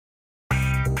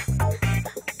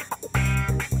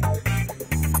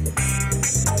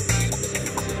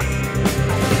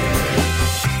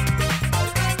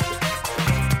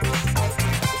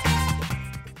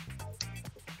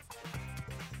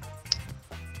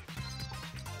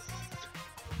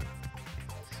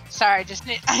sorry.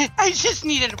 I just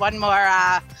needed one more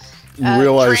You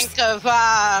realize... drink of.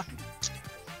 Are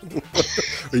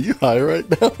you high right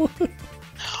now?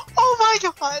 Oh my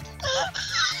god!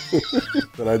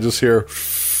 And I just hear.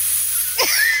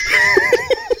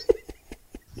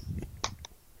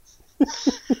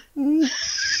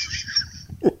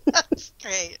 That's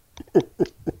great.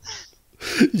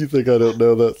 You think I don't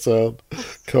know that sound?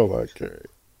 Come on, Carrie.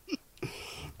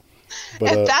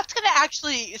 But that's gonna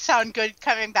actually sound good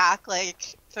coming back,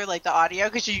 like through like the audio,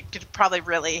 because you could probably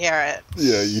really hear it.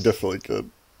 Yeah, you definitely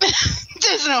could.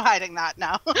 There's no hiding that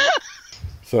now.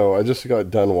 So I just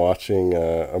got done watching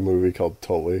a movie called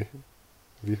Tully.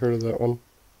 Have you heard of that one?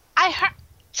 I heard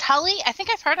Tully. I think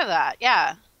I've heard of that.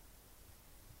 Yeah,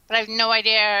 but I have no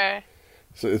idea.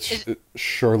 So it's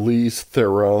Charlize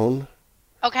Theron.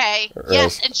 Okay.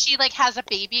 Yes, and she like has a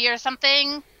baby or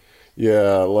something.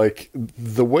 Yeah, like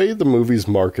the way the movie's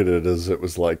marketed is it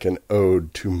was like an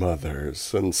ode to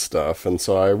mothers and stuff. And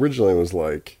so I originally was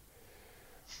like,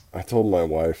 I told my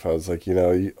wife, I was like, you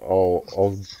know,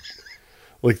 I'll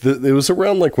like it was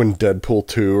around like when Deadpool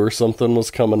 2 or something was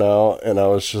coming out, and I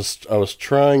was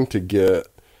trying to get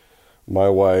my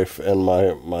wife and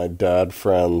my dad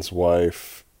friend's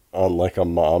wife on like a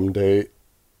mom date,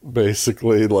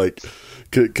 basically, like,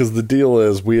 because the deal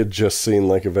is we had just seen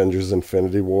like Avengers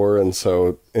Infinity War, and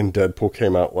Deadpool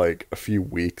came out like a few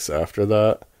weeks after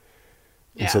that.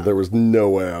 Yeah. And so there was no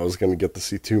way I was going to get to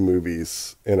see two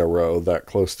movies in a row that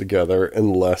close together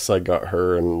unless I got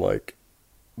her and like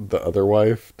the other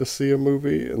wife to see a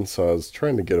movie. And so I was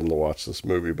trying to get them to watch this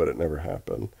movie, but it never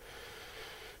happened.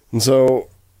 And so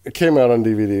it came out on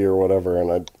DVD or whatever,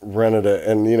 and I rented it,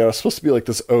 and you know, it's supposed to be like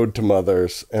this ode to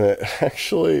mothers, and it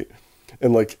actually,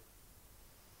 and like,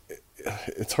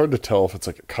 it's hard to tell if it's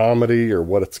like a comedy or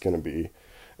what it's going to be.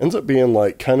 Ends up being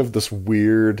like kind of this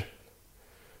weird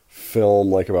film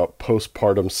like about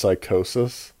postpartum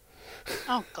psychosis.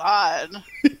 Oh god.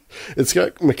 It's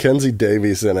got Mackenzie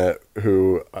Davies in it,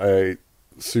 who I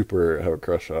super have a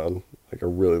crush on. Like, I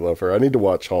really love her. I need to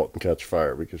watch *Halt and Catch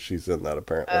Fire* because she's in that,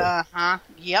 apparently.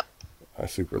 Yep. I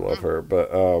super love her. But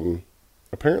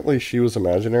apparently she was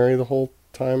imaginary the whole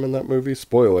time in that movie.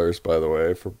 Spoilers, by the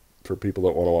way, for people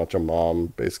that want to watch a mom,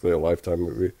 basically a Lifetime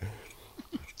movie.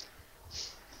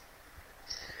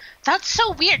 That's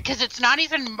so weird, because it's not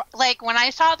even, like, when I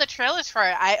saw the trailers for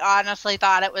it, I honestly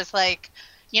thought it was like,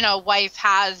 you know, wife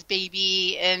has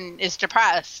baby and is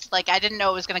depressed. Like, I didn't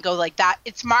know it was going to go like that.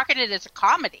 It's marketed as a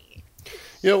comedy.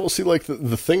 Yeah, well, see, like,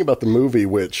 the thing about the movie,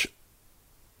 which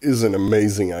is an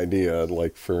amazing idea,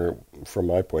 like, from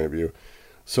my point of view.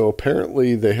 So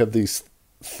apparently they have these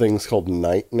things called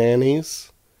night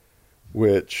nannies,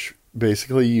 which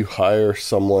basically you hire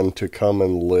someone to come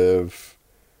and live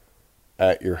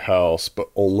at your house,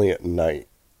 but only at night.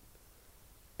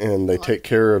 And they take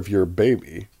care of your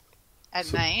baby.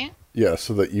 At night? Yeah,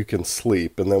 so that you can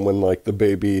sleep. And then when, like, the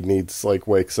baby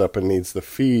wakes up and needs the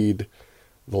feed,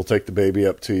 they'll take the baby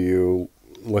up to you,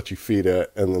 let you feed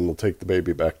it, and then they'll take the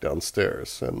baby back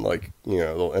downstairs. And, like, you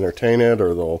know, they'll entertain it,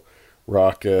 or they'll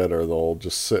rock it, or they'll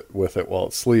just sit with it while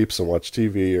it sleeps and watch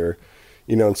TV, or,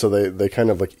 you know, and so they kind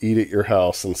of, like, eat at your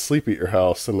house and sleep at your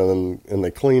house, and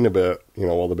they clean a bit, you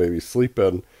know, while the baby's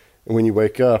sleeping. And when you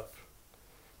wake up,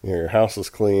 you know, your house is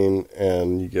clean,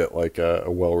 and you get, like, a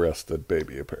well-rested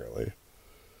baby, apparently.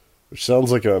 Which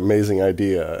sounds like an amazing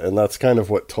idea, and that's kind of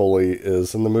what Tully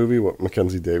is in the movie, what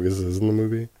Mackenzie Davies is in the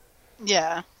movie.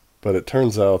 Yeah. But it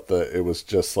turns out that it was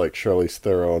just, like, Charlize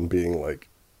Theron being, like,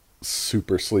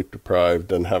 super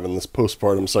sleep-deprived and having this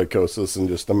postpartum psychosis and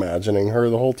just imagining her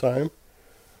the whole time.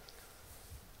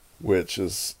 Which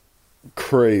is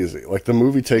crazy. Like, the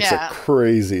movie takes a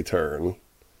crazy turn.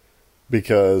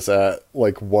 Because at,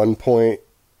 like, one point,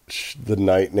 the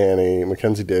night nanny,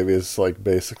 Mackenzie Davies, like,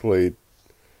 basically,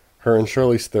 her and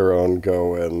Charlize Theron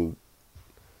go and,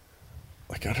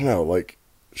 like, I don't know, like,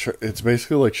 it's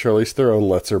basically like Charlize Theron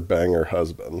lets her bang her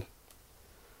husband.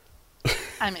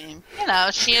 I mean, you know,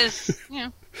 she is, you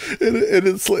know. And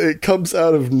it comes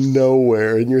out of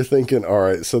nowhere, and you're thinking, all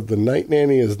right, so the night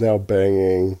nanny is now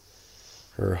banging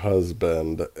her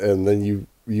husband, and then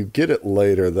you get it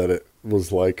later that it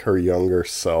was like her younger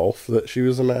self that she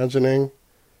was imagining.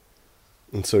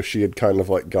 And so she had kind of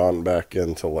like gone back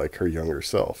into like her younger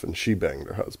self, and she banged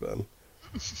her husband.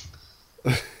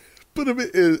 But I mean,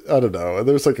 I don't know.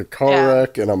 There's like a car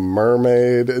wreck and a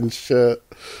mermaid and shit.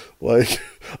 Like,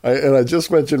 I just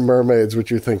mentioned mermaids,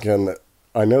 which you're thinking,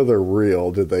 I know they're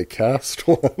real. Did they cast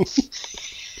one?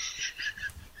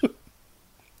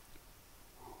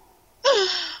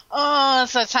 Oh,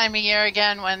 it's that time of year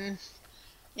again when,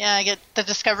 I get the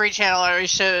Discovery Channel always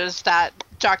shows that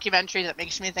documentary that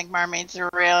makes me think mermaids are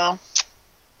real.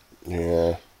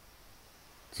 Yeah.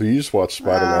 So you just watched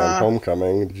Spider-Man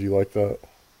Homecoming. Did you like that?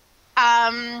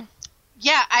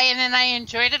 Yeah, I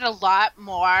enjoyed it a lot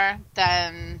more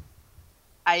than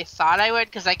I thought I would,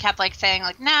 because I kept like saying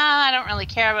like, nah, I don't really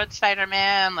care about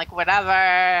Spider-Man, like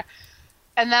whatever.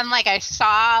 And then like I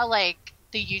saw like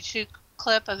the YouTube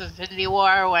clip of Infinity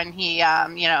War when he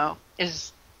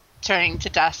is turning to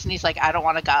dust and he's like, I don't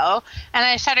want to go. And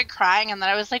I started crying, and then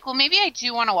I was like, well, maybe I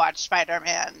do want to watch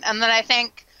Spider-Man. And then I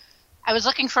think I was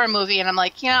looking for a movie, and I'm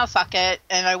like, fuck it.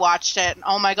 And I watched it, and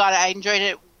oh my god, I enjoyed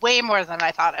it way more than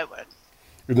I thought I would.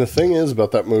 And the thing is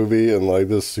about that movie, and like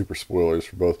this is super spoilers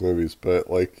for both movies, but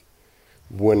like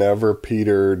whenever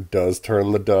Peter does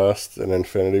turn the dust in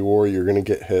Infinity War, you're gonna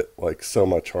get hit like so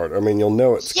much harder. I mean, you'll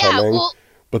know it's coming. Well,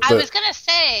 but I was gonna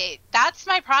say that's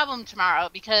my problem tomorrow,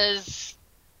 because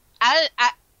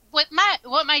what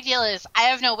my deal is, I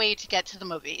have no way to get to the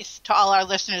movies, to all our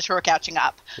listeners who are catching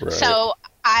up. Right. So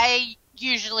I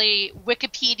usually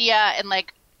Wikipedia and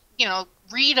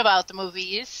read about the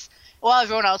movies while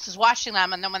everyone else is watching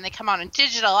them, and then when they come out in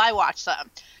digital, I watch them.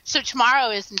 So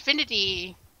tomorrow is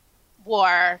Infinity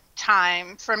War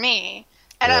time for me,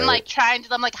 and right.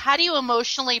 I'm like, how do you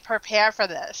emotionally prepare for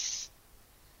this?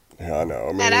 Yeah, I know.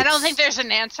 I mean, and I don't think there's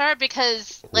an answer,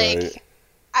 because right.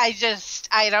 I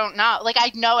don't know. Like,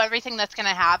 I know everything that's going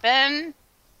to happen,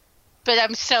 but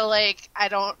I'm still like, I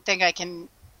don't think I can.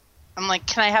 I'm like,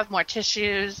 can I have more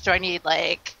tissues? Do I need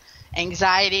like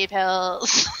anxiety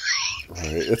pills?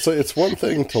 Right. It's one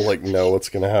thing to like know what's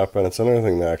going to happen. It's another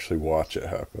thing to actually watch it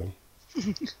happen.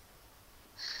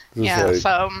 Yeah. Like,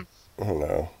 so I don't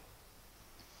know.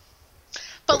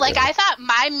 But like, yeah. I thought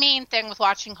my main thing with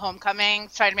watching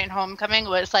Spider-Man Homecoming,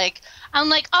 was like, I'm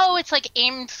like, oh, it's like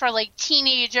aimed for like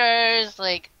teenagers.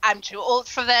 Like, I'm too old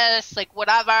for this. Like,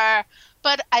 whatever.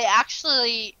 But I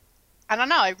don't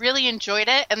know. I really enjoyed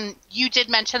it. And you did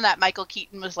mention that Michael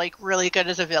Keaton was like really good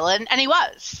as a villain, and he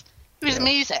was. He was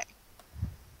amazing.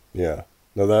 Yeah.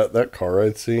 No, that car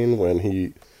ride scene when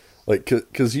he, like,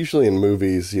 because usually in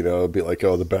movies, it'd be like,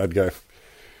 oh, the bad guy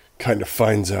kind of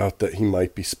finds out that he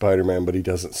might be Spider-Man, but he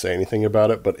doesn't say anything about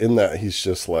it. But in that, he's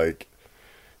just like,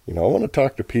 I want to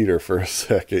talk to Peter for a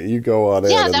second. You go on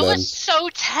in. Yeah, that was so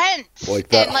tense. Like,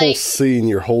 that whole scene,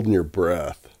 you're holding your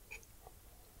breath.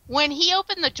 When he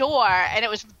opened the door and it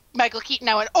was Michael Keaton,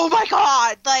 I went, oh my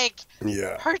god, like,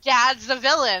 yeah, her dad's the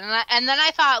villain. And then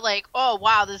I thought, like, oh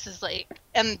wow, this is like,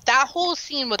 and that whole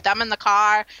scene with them in the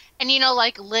car, and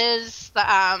like Liz,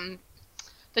 the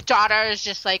daughter, is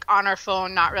just like on her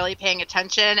phone, not really paying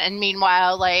attention, and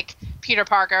meanwhile, like, Peter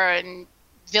Parker and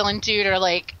villain dude are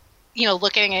like,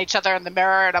 looking at each other in the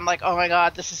mirror, and I'm like, oh my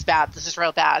god, this is bad, this is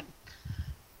real bad.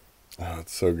 Oh,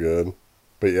 it's so good.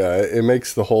 But yeah, it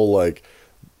makes the whole, like,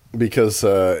 because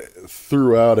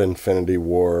throughout Infinity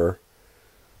War,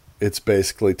 it's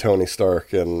basically Tony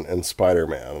Stark and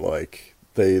Spider-Man. Like,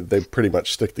 they pretty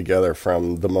much stick together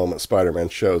from the moment Spider-Man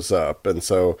shows up. And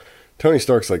so Tony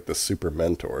Stark's like the super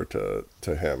mentor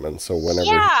to him. And so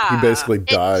whenever he basically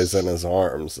dies in his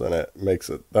arms, then it makes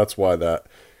it... That's why that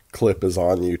clip is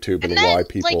on YouTube, and why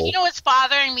people... Like, what's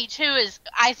bothering me, too, is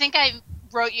I think I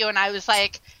wrote you and I was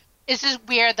like, is this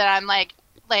weird that I'm like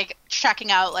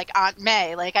checking out like Aunt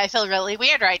May? Like, I feel really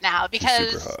weird right now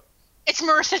because it's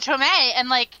Marissa Tomei, and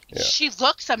like, she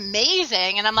looks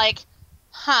amazing, and I'm like,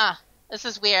 this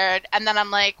is weird. And then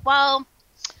I'm like, well,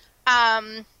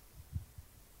 hold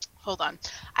on,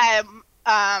 wait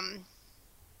a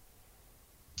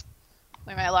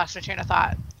minute, I lost my train of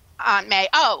thought. Aunt May.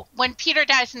 Oh, when Peter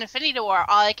dies in Infinity War,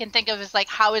 all I can think of is like,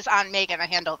 how is Aunt May gonna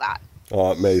handle that?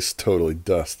 Aunt May's totally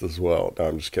dust as well. No,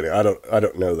 I'm just kidding. I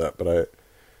don't know that, but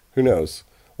who knows?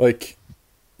 Like,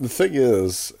 the thing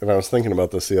is, and I was thinking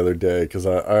about this the other day, because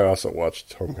I also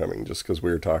watched Homecoming just because we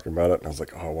were talking about it, and I was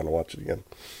like, oh, I want to watch it again.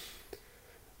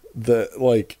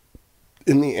 Like,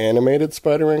 in the animated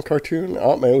Spider-Man cartoon,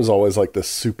 Aunt May was always like this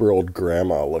super old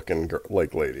grandma-looking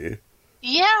like lady.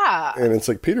 Yeah. And it's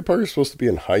like, Peter Parker's supposed to be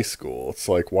in high school. It's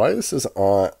like, why is his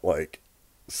aunt like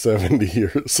 70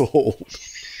 years old?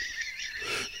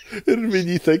 I mean,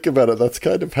 you think about it, that's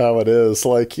kind of how it is.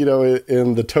 Like,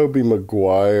 in the Tobey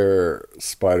Maguire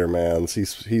Spider-Mans,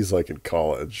 he's like in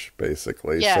college,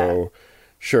 basically. Yeah. So,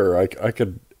 sure, I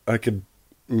could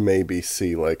maybe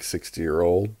see like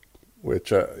 60-year-old,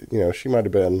 which she might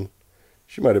have been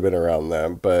around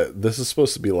then. But this is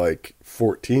supposed to be like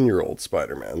 14-year-old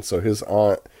Spider-Man, so his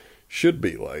aunt should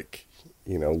be like,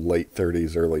 late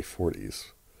 30s, early 40s.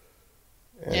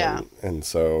 And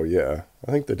so, yeah,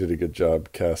 I think they did a good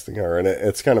job casting her. And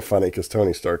it's kind of funny because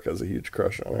Tony Stark has a huge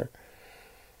crush on her.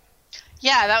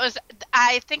 Yeah, that was.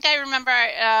 I think I remember.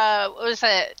 What was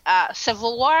it?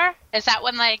 Civil War. Is that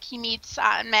when like he meets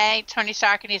Aunt May, Tony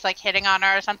Stark, and he's like hitting on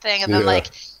her or something, and then Yeah. like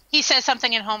he says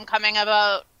something in Homecoming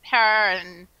about her,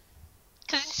 and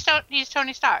because he's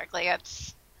Tony Stark, like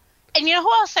it's. And you know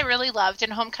who else I really loved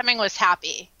in Homecoming was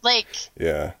Happy. Like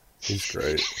Yeah. He's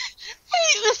great.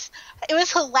 it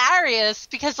was hilarious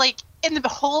because like in the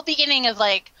whole beginning of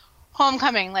like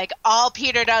Homecoming, like all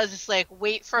Peter does is like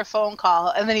wait for a phone call,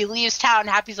 and then he leaves town.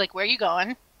 Happy's like, "Where are you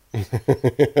going?"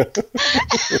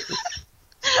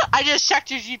 I just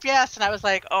checked your GPS, and I was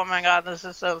like, "Oh my god, this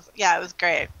is so." Yeah, it was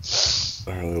great.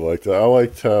 I really liked it. I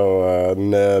liked how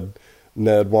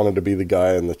Ned wanted to be the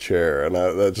guy in the chair, and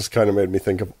that just kind of made me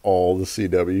think of all the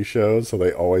CW shows. So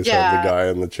they always have the Yeah, guy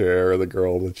in the chair or the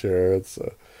girl in the chair. It's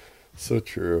so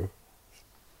true,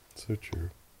 so true.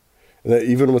 And then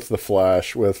even with the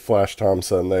Flash, with Flash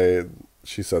Thompson,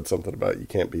 she said something about you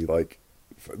can't be like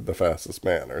the fastest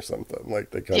man or something. Like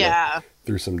they kind of yeah,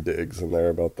 threw some digs in there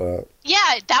about that.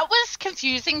 yeah. That was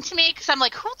confusing to me because I'm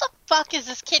like, "Who the fuck is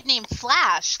this kid named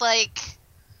Flash?" Like,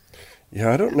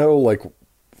 Yeah, I don't know, like,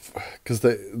 because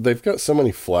they've got so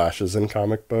many Flashes in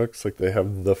comic books. Like they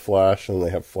have the Flash, and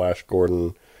they have Flash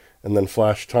Gordon, and then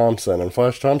Flash Thompson, and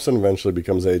Flash Thompson eventually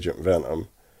becomes Agent Venom,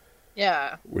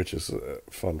 yeah, which is a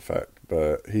fun fact.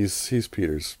 But he's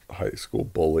Peter's high school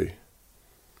bully.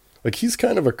 Like he's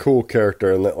kind of a cool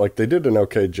character, and that like they did an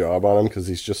okay job on him because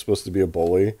he's just supposed to be a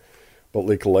bully. But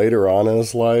like later on in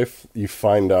his life, you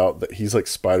find out that he's like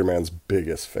Spider-Man's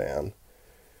biggest fan.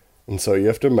 And so you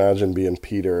have to imagine being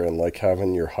Peter and like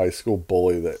having your high school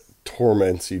bully that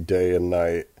torments you day and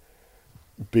night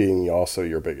being also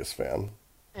your biggest fan.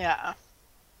 yeah.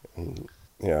 And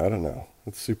yeah, I don't know.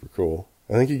 It's super cool.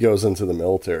 I think he goes into the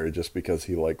military just because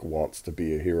he like wants to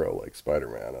be a hero like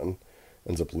Spider-Man and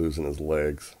ends up losing his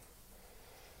legs.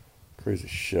 Crazy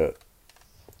shit.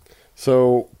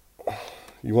 So,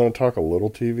 you want to talk a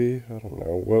little TV? I don't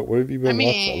know. What have you I been watching?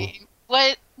 mean,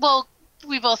 what? Well,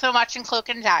 we both been watching Cloak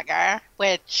and Dagger,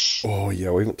 which Oh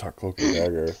yeah, we haven't talked Cloak and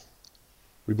Dagger.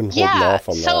 We've been holding yeah. off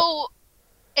on that. So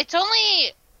it's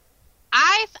only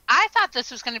I thought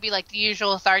this was going to be like the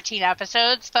usual 13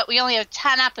 episodes, but we only have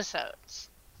 10 episodes.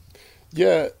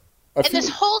 Yeah, I And feel this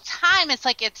whole time, it's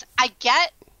like I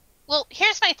get. Well,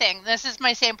 here's my thing. This is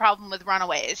my same problem with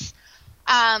Runaways.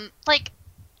 Like,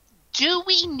 do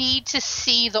we need to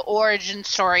see the origin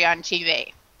story on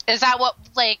TV? Is that what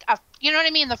like you know what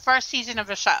I mean? The first season of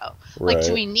a show. Like, do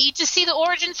right. we need to see the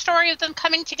origin story of them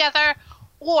coming together,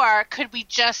 or could we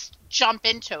just jump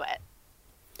into it?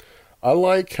 I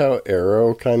like how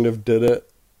Arrow kind of did it.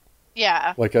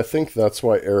 Yeah. Like I think that's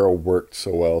why Arrow worked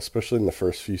so well, especially in the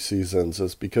first few seasons,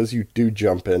 is because you do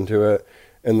jump into it,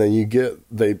 and then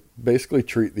they basically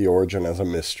treat the origin as a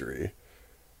mystery.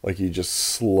 Like you just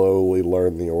slowly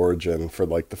learn the origin for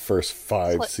like the first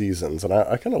 5 seasons, and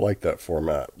I kind of like that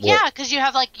format. Yeah, because you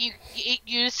have like you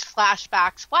use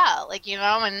flashbacks well, like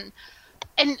and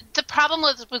the problem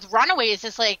with Runaways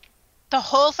is like the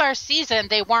whole first season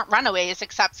they weren't runaways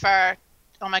except for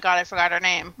oh my god I forgot her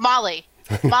name, Molly.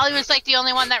 Molly was like the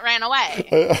only one that ran away.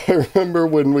 I remember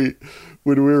when we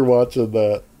were watching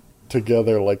that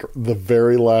together, like the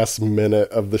very last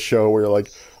minute of the show, we were like,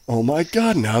 "Oh my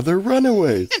god, now they're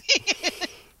runaways!"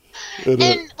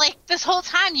 And like this whole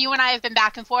time, you and I have been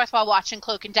back and forth while watching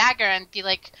Cloak and Dagger, and be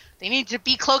like, they need to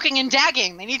be cloaking and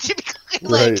dagging. They need to be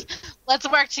like, Right. let's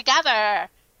work together.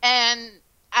 And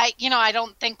I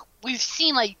don't think we've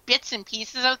seen like bits and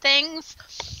pieces of things,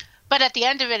 but at the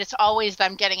end of it, it's always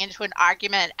them getting into an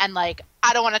argument and like,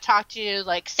 I don't want to talk to you,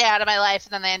 like stay out of my life,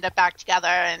 and then they end up back together.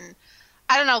 And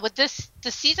I don't know. With the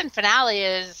season finale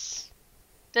is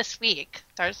this week,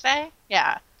 Thursday.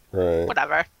 Yeah, Right.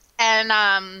 whatever. And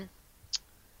I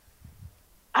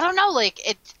don't know,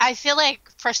 like I feel like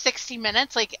for 60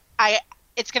 minutes, like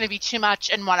it's going to be too much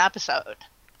in one episode.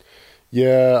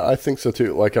 Yeah, I think so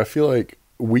too. Like I feel like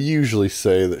we usually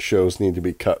say that shows need to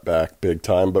be cut back big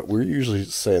time, but we're usually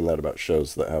saying that about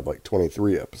shows that have like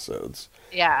 23 episodes.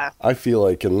 Yeah. I feel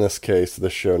like in this case,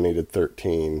 this show needed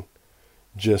 13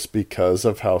 just because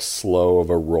of how slow of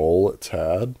a roll it's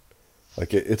had.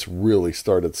 Like it's really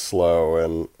started slow,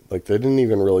 and like they didn't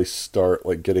even really start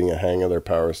like getting a hang of their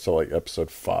powers till like episode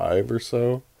 5 or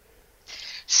so.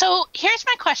 So here's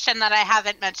my question that I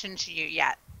haven't mentioned to you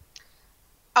yet.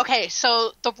 Okay,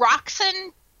 so the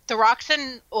Roxen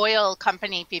oil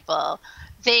company people,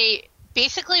 they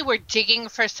basically were digging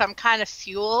for some kind of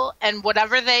fuel, and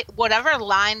whatever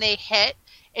line they hit,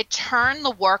 it turned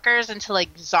the workers into like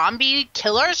zombie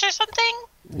killers or something.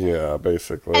 Yeah,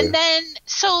 basically. And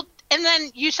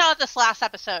then you saw this last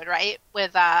episode, right?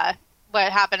 With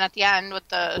what happened at the end with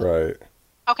the Right.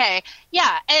 Okay,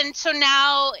 yeah, and so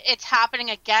now it's happening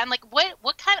again. Like,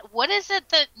 what is it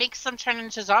that makes them turn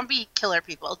into zombie killer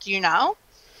people? Do you know?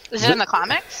 Is it in Th- the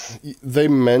comics? They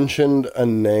mentioned a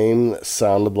name that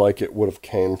sounded like it would have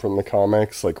came from the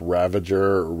comics, like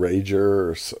Ravager or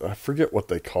Rager, or I forget what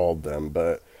they called them,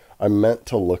 but I meant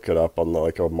to look it up on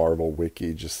like a Marvel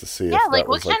wiki just to see Yeah, if like that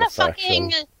what was like kind a of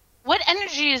fucking faction. what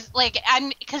energy is like? I'm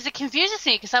because it confuses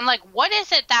me because I'm like, what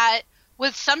is it that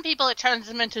with some people it turns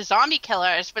them into zombie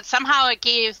killers, but somehow it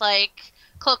gave like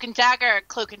Cloak and Dagger,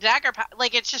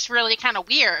 like it's just really kind of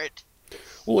weird.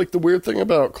 Well, like the weird thing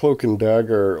about Cloak and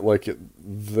Dagger, like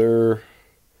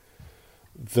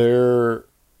their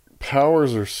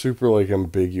powers are super like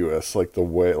ambiguous, like the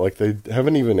way like they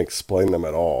haven't even explained them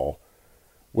at all.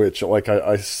 Which like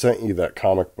I sent you that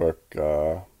comic book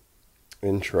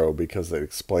intro because it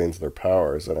explains their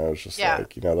powers, and I was just Yeah.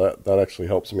 like, that actually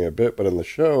helps me a bit. But in the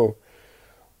show,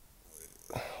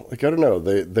 like I don't know,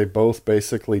 they both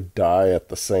basically die at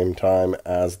the same time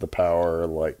as the power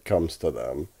like comes to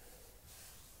them.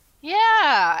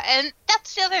 Yeah, and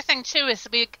that's the other thing too is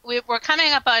we're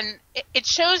coming up on it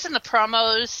shows in the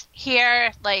promos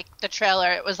here like the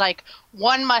trailer it was like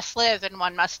one must live and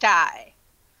one must die.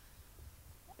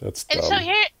 That's And so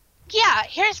dumb.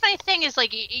 here's my thing is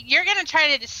like you're gonna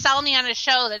try to sell me on a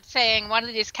show that's saying one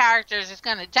of these characters is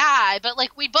gonna die, but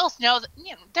like we both know that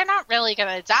they're not really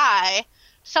gonna die.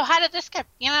 So how did this get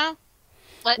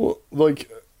what? Well,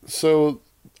 like so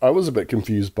I was a bit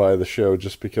confused by the show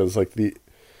just because like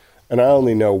and I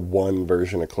only know one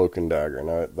version of Cloak and Dagger,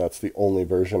 and that's the only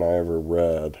version I ever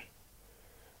read.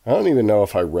 I don't even know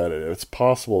if I read it. It's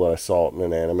possible that I saw it in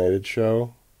an animated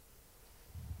show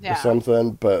or Yeah,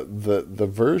 something, but the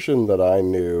version that I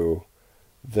knew,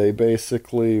 they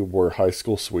basically were high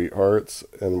school sweethearts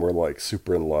and were like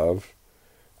super in love,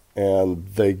 and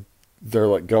they're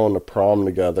like going to prom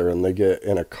together, and they get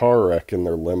in a car wreck in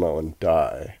their limo and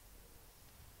die.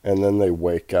 And then they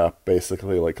wake up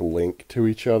basically like linked to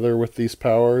each other with these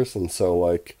powers, and so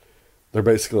like they're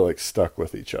basically like stuck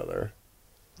with each other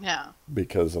yeah,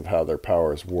 because of how their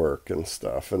powers work and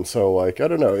stuff. And so like I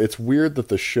don't know, it's weird that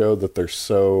the show that they're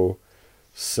so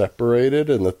separated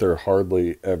and that they're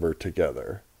hardly ever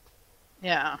together.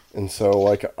 yeah. And so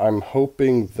like I'm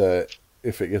hoping that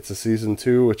if it gets a season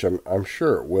 2, which I'm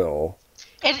sure it will.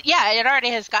 It already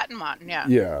has gotten one. Yeah,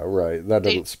 Yeah, right. That they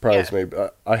doesn't yeah. surprise me,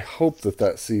 but I hope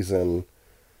that season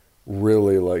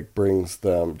really like brings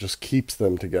them, just keeps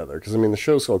them together, because I mean the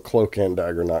show's called Cloak and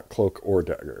Dagger, not Cloak or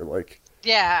Dagger.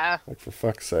 Yeah. Like for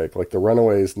fuck's sake, like the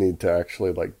runaways need to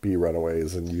actually like be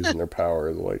runaways and using their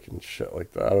powers like and shit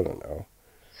like that. I don't know.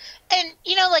 And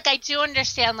like I do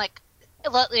understand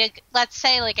let's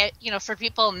say like for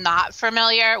people not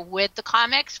familiar with the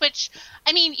comics, which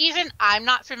I mean even I'm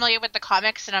not familiar with the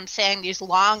comics, and I'm saying these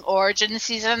long origin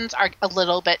seasons are a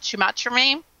little bit too much for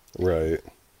me. Right.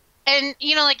 And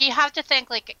like you have to think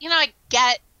like I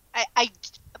get I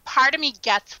part of me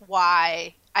gets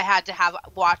why I had to have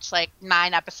watched like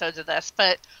 9 episodes of this,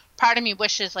 but part of me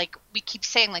wishes like we keep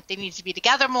saying like they need to be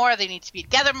together more,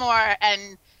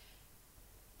 and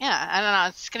yeah, I don't know.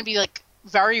 It's going to be like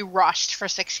very rushed for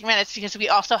 60 minutes because we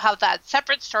also have that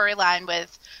separate storyline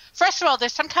with, first of all,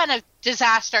 there's some kind of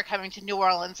disaster coming to New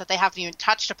Orleans that they haven't even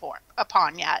touched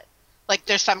upon yet. Like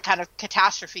there's some kind of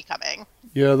catastrophe coming.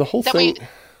 Yeah, the whole Then thing.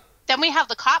 we have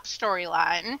the cop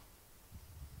storyline.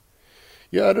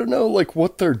 Yeah, I don't know like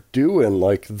what they're doing.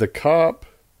 Like the cop.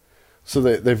 So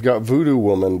they've got Voodoo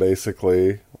Woman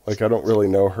basically. Like I don't really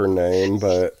know her name,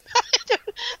 but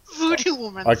Voodoo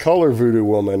Woman. I call her Voodoo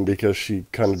Woman because she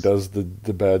kind of does the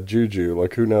bad juju.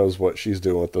 Like, who knows what she's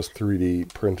doing with those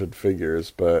 3D printed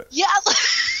figures, but... Yeah.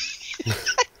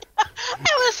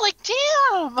 I was like,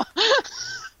 damn.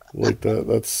 Like,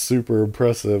 that's super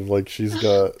impressive. Like, she's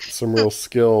got some real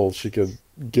skill. She could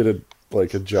get a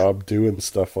job doing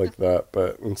stuff like that,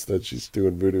 but instead she's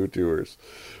doing voodoo tours.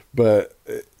 But,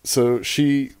 so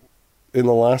she... In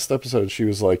the last episode, she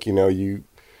was like, you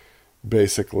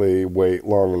basically wait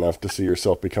long enough to see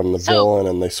yourself become the villain,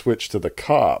 and they switch to the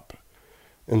cop.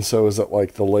 And so is it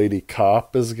like the lady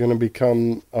cop is going to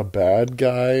become a bad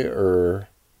guy, or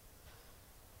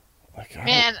like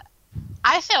Man,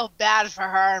 I feel bad for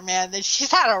her, man, that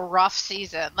she's had a rough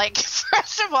season. Like,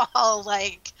 first of all,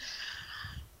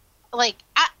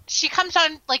 she comes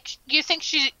on, like, you think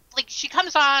she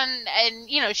comes on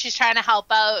and, she's trying to help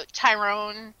out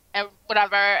Tyrone and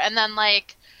whatever, and then,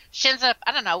 like, she ends up,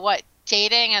 I don't know what,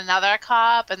 dating another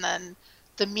cop, and then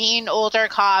the mean older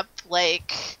cop,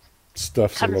 like,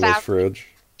 stuffs him comes in his out. fridge.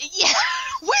 Yeah,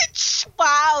 which,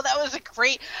 wow, that was a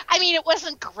great, I mean, it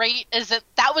wasn't great,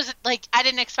 that was, like, I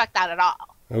didn't expect that at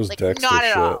all. That was Like, Dexter not at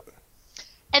shit. all.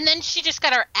 And then she just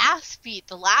got her ass beat.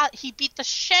 He beat the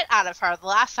shit out of her the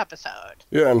last episode.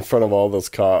 Yeah, in front of all those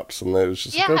cops, and it was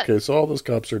just like, Yeah, okay, so all those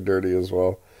cops are dirty as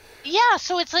well. yeah.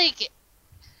 So it's like,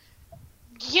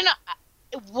 you know,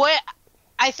 what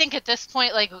I think at this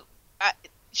point, like,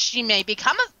 she may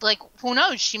become like, who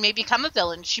knows? She may become a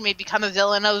villain. She may become a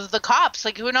villain of the cops.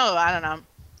 Like, who knows? I don't know.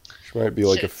 She might be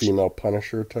like a female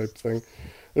Punisher type thing.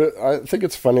 I think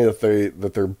it's funny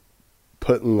that they're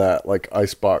putting that like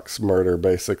icebox murder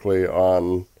basically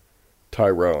on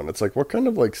Tyrone. It's like, what kind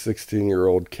of like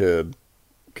 16-year-old kid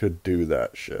could do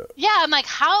that shit? Yeah, I'm like,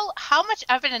 how much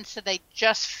evidence did they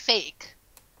just fake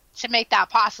to make that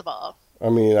possible? I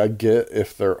mean, I get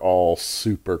if they're all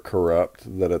super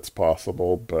corrupt that it's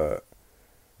possible, but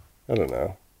I don't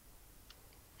know.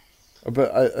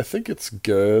 But I think it's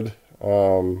good.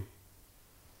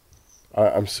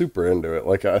 I'm super into it.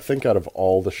 Like, I think out of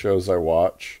all the shows I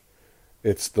watch,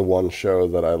 it's the one show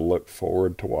that I look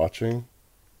forward to watching.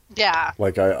 Yeah.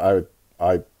 Like, I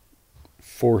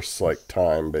force, like,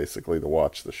 time, basically, to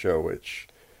watch the show, which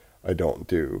I don't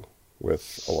do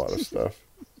with a lot of stuff.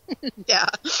 Yeah.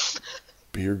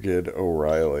 Birgit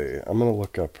O'Reilly. I'm going to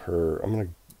look up her. I'm going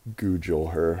to Google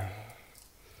her.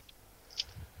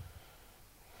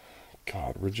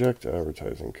 God, reject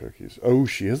advertising cookies. Oh,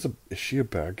 is she a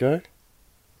bad guy?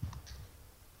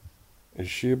 Is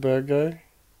she a bad guy?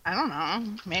 I don't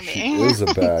know. Maybe. She is a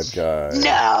bad guy.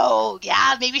 No.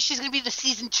 Yeah, maybe she's going to be the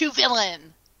season 2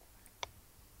 villain.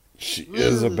 She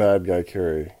is a bad guy,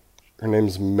 Carrie. Her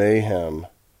name's Mayhem.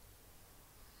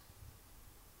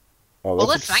 Oh, well,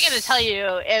 listen, I got to tell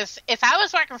you, if I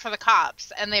was working for the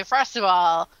cops and they, first of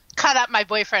all, cut up my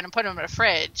boyfriend and put him in a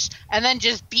fridge and then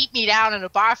just beat me down in a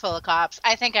bar full of cops,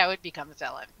 I think I would become a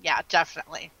villain. Yeah,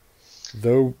 definitely.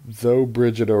 Though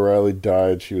Bridget O'Reilly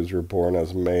died, she was reborn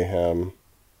as Mayhem.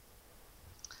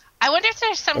 I wonder if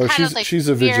there's some kind of like she's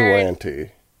a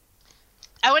vigilante.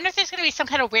 I wonder if there's going to be some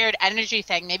kind of weird energy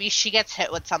thing. Maybe she gets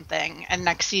hit with something, and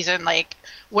next season, like,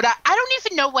 I don't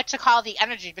even know what to call the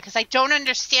energy because I don't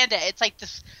understand it. It's like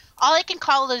this. All I can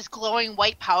call it is glowing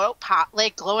white power,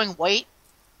 like glowing white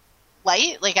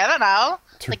light. Like, I don't know.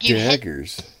 It's her like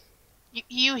daggers.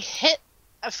 You hit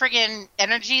a friggin'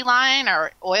 energy line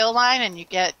or oil line, and you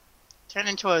get turned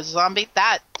into a zombie.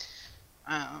 That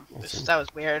was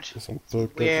weird.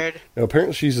 Weird. Now,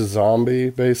 apparently, she's a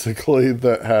zombie, basically,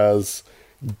 that has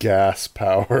gas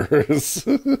powers.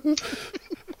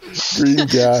 Green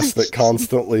gas that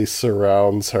constantly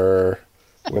surrounds her.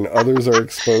 When others are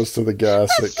exposed to the gas,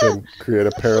 it can create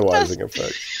a paralyzing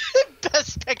effect.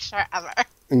 Best picture ever.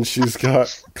 And she's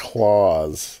got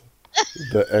claws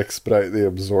that expedite the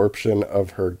absorption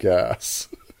of her gas.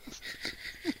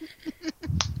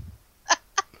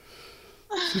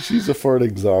 So she's a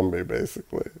farting zombie,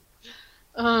 basically.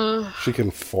 She can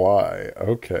fly.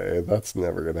 Okay, that's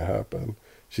never going to happen.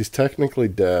 She's technically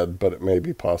dead, but it may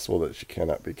be possible that she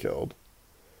cannot be killed.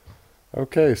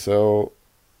 Okay, so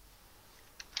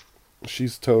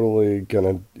she's totally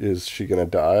gonna... Is she gonna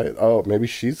die? Oh, maybe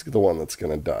she's the one that's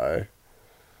gonna die.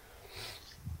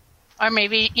 Or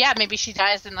maybe she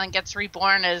dies and then gets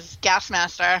reborn as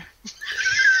Gasmaster.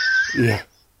 Yeah.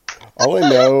 All I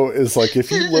know is, like, if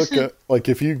you look at... Like,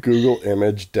 if you Google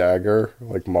image dagger,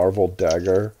 like Marvel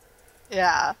dagger...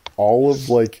 Yeah. All of,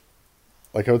 like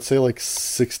I would say, like,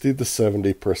 60 to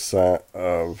 70%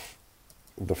 of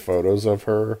the photos of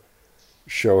her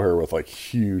show her with, like,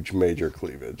 huge major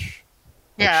cleavage.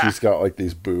 Like, yeah. She's got, like,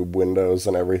 these boob windows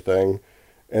and everything.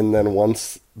 And then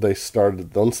once they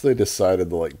decided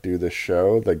to, like, do this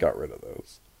show, they got rid of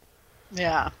those.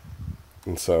 Yeah.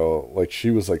 And so, like, she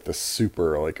was, like, the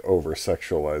super, like,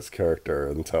 over-sexualized character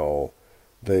until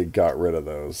they got rid of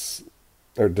those,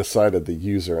 or decided to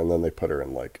use her, and then they put her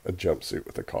in, like, a jumpsuit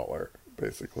with a collar,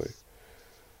 basically.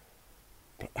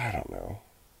 But I don't know.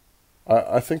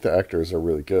 I think the actors are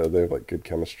really good. They have, like, good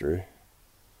chemistry.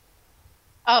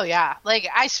 Oh, yeah. Like,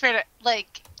 I swear to,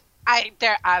 like, I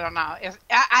don't know. If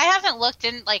I haven't looked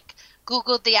in, like,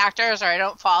 Googled the actors, or I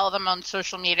don't follow them on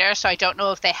social media, so I don't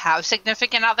know if they have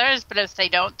significant others, but if they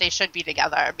don't, they should be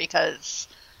together because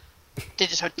they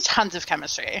just have tons of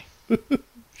chemistry.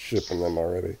 Shipping them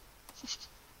already.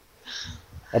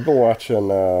 I've been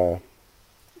watching all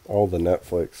the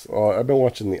Netflix. I've been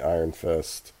watching the Iron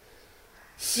Fist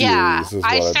series. Yeah,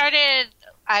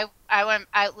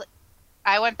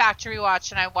 I went back to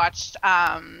rewatch, and I watched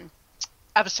the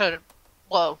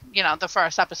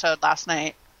first episode last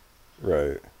night.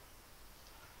 Right.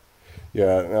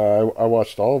 Yeah, no, I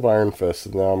watched all of Iron Fist,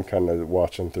 and now I'm kind of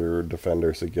watching through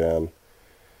Defenders again.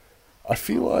 I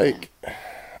feel like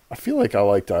I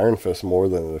liked Iron Fist more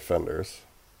than the Defenders.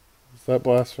 Is that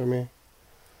blasphemy?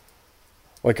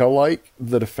 Like, I like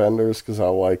the Defenders because I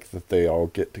like that they all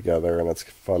get together and it's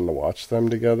fun to watch them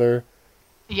together.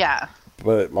 Yeah.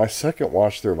 But my second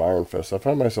watch through of Iron Fist, I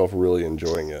found myself really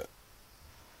enjoying it.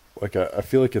 Like, I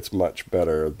feel like it's much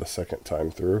better the second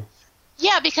time through.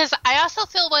 Yeah, because I also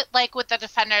feel like with the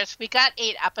Defenders, we got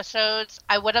 8 episodes.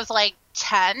 I would have liked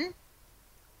 10.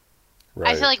 Right.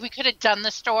 I feel like we could have done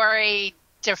the story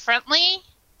differently,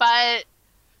 but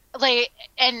like,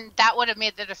 and that would have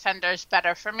made the Defenders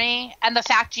better for me. And the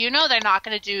fact, they're not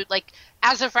going to do, like,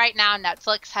 as of right now,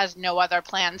 Netflix has no other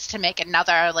plans to make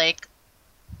another, like,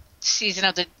 season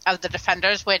of the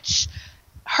Defenders, which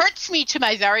hurts me to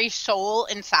my very soul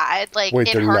inside. Like, Wait,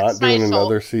 it they're hurts not doing my soul.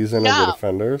 another season of No, the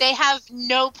Defenders? they have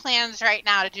no plans right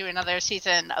now to do another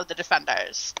season of the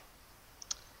Defenders.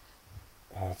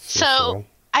 Oh, that's So sad.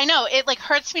 I know it like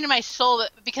hurts me to my soul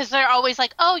because they're always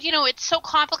like, oh, it's so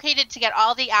complicated to get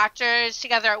all the actors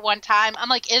together at one time. I'm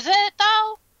like, is it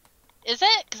though? Is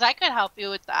it? Because I could help you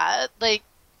with that. Like,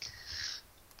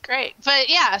 great. But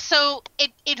yeah, so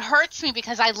it hurts me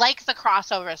because I like the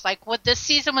crossovers. Like with this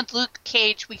season with Luke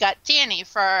Cage, we got Danny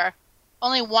for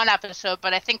only 1 episode,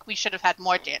 but I think we should have had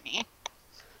more Danny.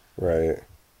 Right.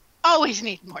 Always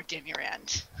need more Danny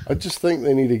Rand. I just think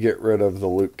they need to get rid of the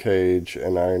Luke Cage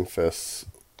and Iron Fists.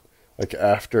 Like,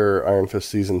 after Iron Fist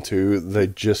Season 2, they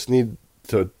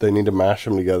need to mash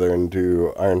them together and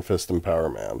do Iron Fist and Power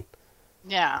Man.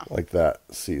 Yeah. Like that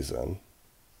season.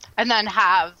 And then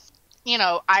have,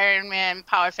 Iron Man,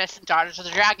 Power Fist, and Daughters of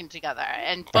the Dragon together.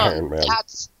 And boom, Iron Man.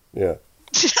 that's... Yeah.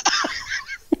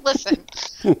 Listen.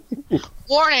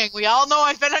 Warning, we all know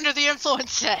I've been under the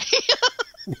influence today.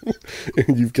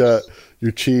 You've got...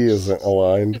 Your chi isn't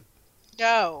aligned.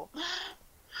 No.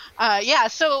 Yeah,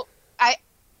 so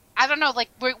I don't know, like,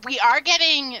 we are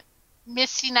getting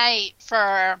Misty Knight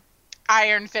for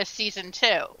Iron Fist Season 2.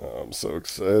 Oh, I'm so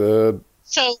excited.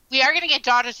 So we are going to get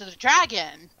Daughters of the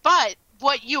Dragon, but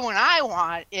what you and I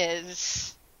want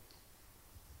is...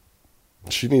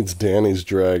 She needs Danny's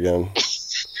dragon.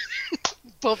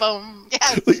 Boom, boom.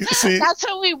 Yes. See? That's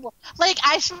what we... Like,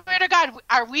 I swear to God,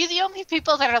 are we the only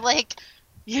people that are like,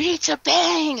 you need to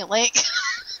bang? Like...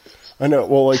 I know.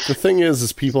 Well, like, the thing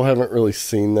is people haven't really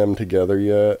seen them together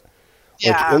yet.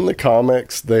 Yeah. Like, in the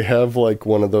comics, they have, like,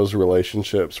 one of those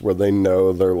relationships where they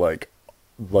know they're, like,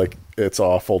 it's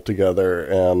awful together,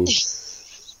 and,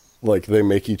 like, they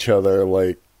make each other,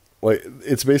 like,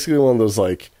 it's basically one of those,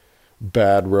 like,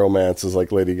 bad romances,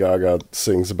 like Lady Gaga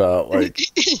sings about, like,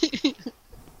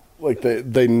 like,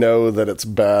 they know that it's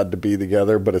bad to be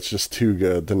together, but it's just too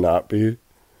good to not be.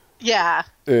 Yeah.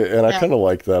 And I kind of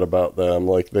like that about them.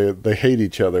 Like, they hate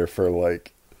each other for,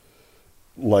 like,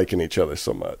 liking each other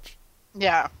so much.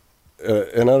 Yeah.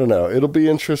 And I don't know. It'll be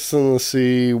interesting to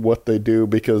see what they do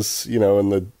because, in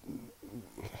the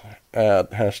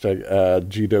hashtag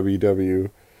GWW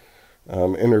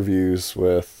interviews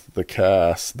with the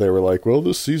cast, they were like, well,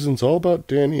 this season's all about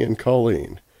Danny and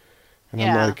Colleen. And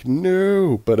I'm like,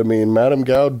 no. But, I mean, Madame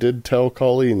Gao did tell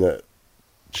Colleen that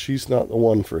she's not the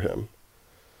one for him.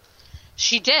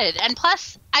 She did. And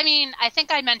plus, I mean, I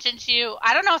think I mentioned to you,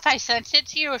 I don't know if I sent it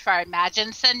to you or if I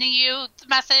imagined sending you the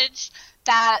message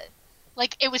that,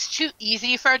 like, it was too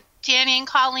easy for Danny and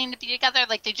Colleen to be together.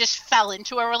 Like, they just fell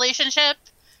into a relationship.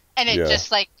 And it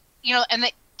just, like, and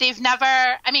they've never,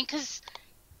 I mean, because,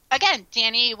 again,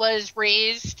 Danny was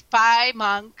raised by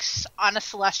monks on a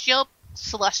celestial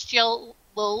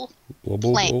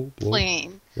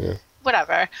plane. Yeah.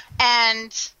 Whatever.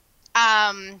 And,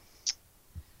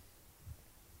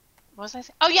 what was I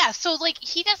saying? Oh, yeah. So, like,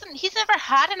 he's never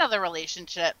had another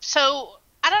relationship. So,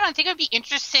 I don't know. I think it would be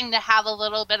interesting to have a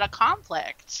little bit of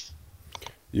conflict.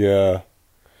 Yeah.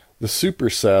 The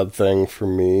super sad thing for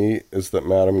me is that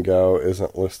Madame Gao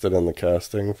isn't listed in the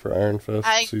casting for Iron Fist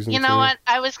season 2. You know what?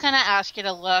 I was going to ask you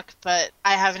to look, but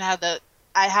I haven't had the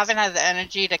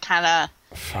energy to kind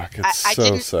of... Fuck, it's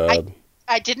so sad.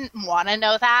 I didn't want to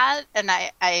know that, and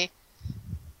I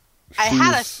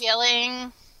had a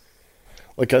feeling...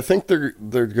 Like, I think they're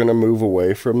going to move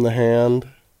away from the Hand,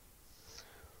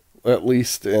 at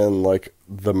least in, like,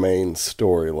 the main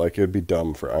story. Like, it'd be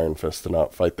dumb for Iron Fist to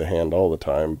not fight the Hand all the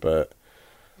time, but...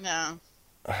 No.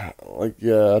 Like,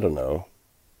 yeah, I don't know.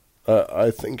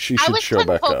 I think she should show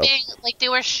back up. Like, they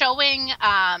were showing,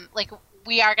 like,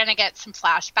 we are going to get some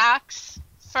flashbacks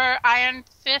for Iron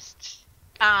Fist.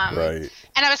 Right.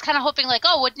 And I was kind of hoping, like,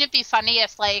 oh, wouldn't it be funny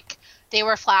if, like, they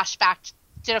were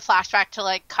did a flashback to,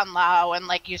 like, Kun Lao, and,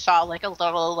 like, you saw, like, a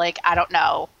little, like, I don't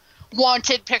know,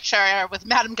 wanted picture with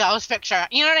Madame Gao's picture.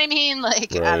 You know what I mean?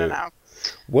 Like, right. I don't know.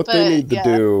 What they need to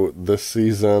do this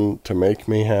season to make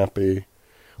me happy,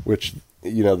 which,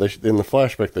 in the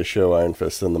flashback they show Iron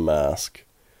Fist in the mask.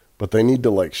 but they need to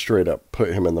like straight up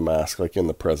put him in the mask like in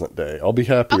the present day. I'll be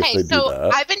happy if Okay, they do so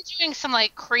that. I've been doing some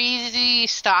like crazy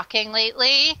stalking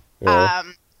lately, Yeah.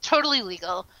 totally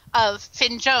legal, of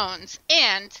Finn Jones,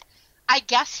 and I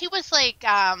guess he was like,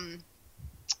 what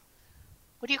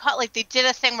do you call it? Like they did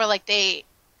a thing where like he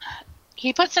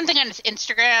put something on his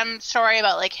Instagram story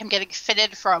about like him getting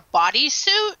fitted for a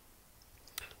bodysuit.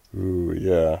 Ooh,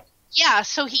 yeah. Yeah,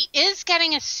 so he is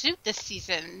getting a suit this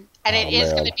season, and it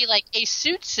is going to be like a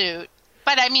suit.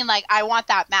 But I mean, like, I want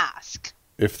that mask.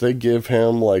 If they give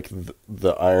him like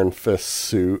the Iron Fist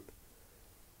suit,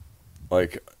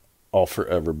 like I'll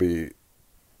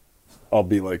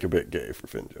be like a bit gay for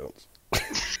Finn Jones.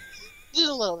 Just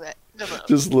a little bit.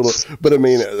 Just a little. But I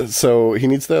mean, so he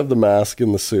needs to have the mask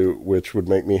and the suit, which would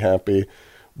make me happy.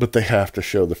 But they have to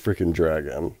show the freaking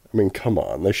dragon. I mean, come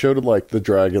on. They showed like the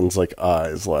dragon's like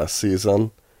eyes last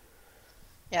season.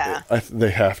 Yeah.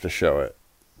 They have to show it.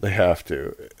 They have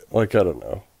to. Like, I don't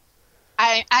know.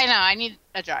 I know. I need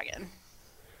a dragon.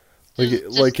 I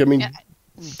mean,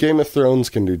 Game of Thrones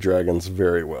can do dragons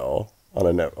very well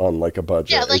on like a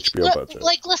budget, yeah, like, HBO budget.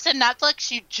 Like, listen, Netflix,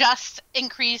 you just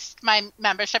increased my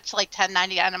membership to like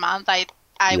 $10.99 a month.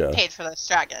 I paid for this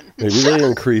dragon. Maybe they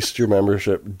increased your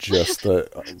membership just to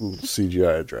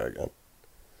CGI a dragon.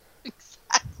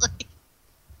 Exactly.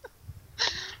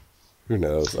 Who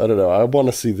knows? I don't know. I want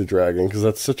to see the dragon because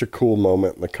that's such a cool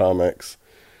moment in the comics.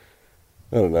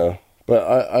 I don't know. But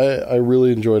I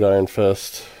really enjoyed Iron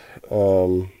Fist.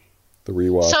 The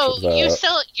rewatch of that.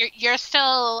 So you're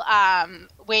still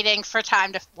waiting for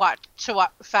time to watch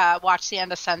the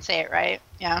end of Sense8, right?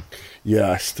 Yeah.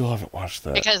 Yeah, I still haven't watched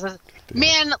that. Because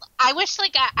man, I wish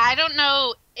like I don't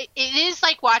know. It is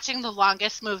like watching the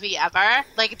longest movie ever.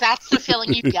 Like that's the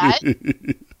feeling you get.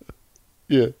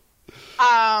 Yeah.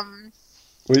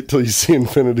 Wait till you see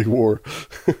Infinity War.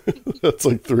 That's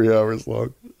like 3 hours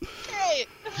long. Great.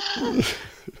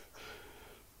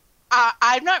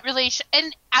 I'm not really sure.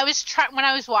 And I was when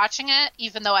I was watching it,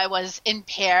 even though I was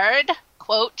impaired,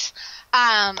 quote,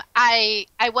 I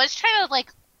was trying to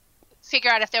like figure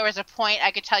out if there was a point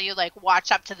I could tell you like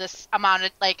watch up to this amount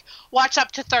of like watch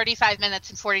up to 35 minutes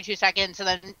and 42 seconds and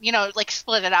then like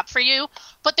split it up for you,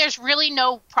 but there's really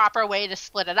no proper way to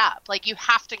split it up. Like you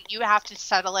have to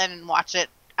settle in and watch it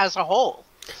as a whole.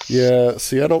 Yeah,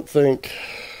 see, I don't think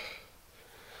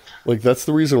like that's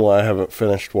the reason why I haven't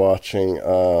finished watching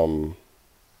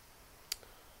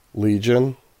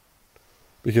Legion,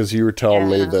 because you were telling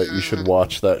me that you should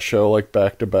watch that show like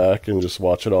back to back and just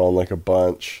watch it all in like a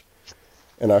bunch.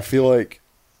 And I feel like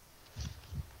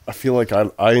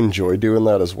I enjoy doing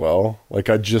that as well. Like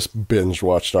I just binge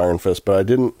watched Iron Fist, but I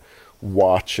didn't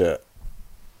watch it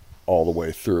all the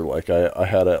way through. Like I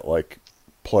had it like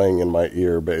playing in my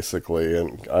ear basically,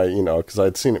 and I because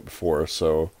I'd seen it before,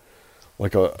 so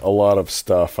like a lot of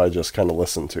stuff I just kind of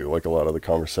listened to, like a lot of the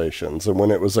conversations. And when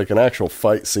it was like an actual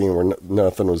fight scene where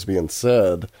nothing was being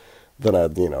said, then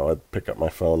I'd pick up my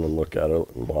phone and look at it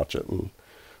and watch it and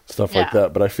stuff like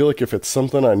that. But I feel like if it's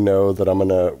something I know that I'm going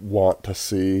to want to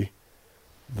see,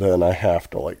 then I have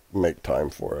to like make time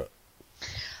for it.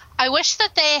 I wish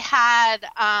that they had,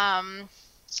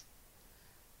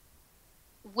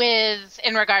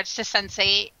 in regards to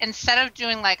Sense8, instead of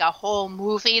doing like a whole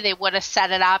movie, they would have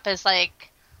set it up as like,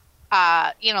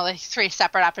 like 3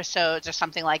 separate episodes or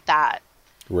something like that.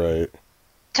 Right.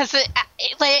 Because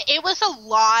it was a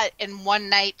lot in one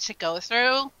night to go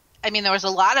through. I mean, there was a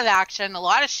lot of action, a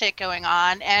lot of shit going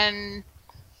on, and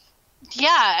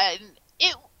yeah,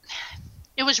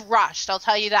 it was rushed. I'll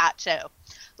tell you that too.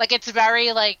 Like it's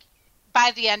very like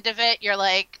by the end of it, you're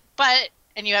like,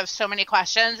 and you have so many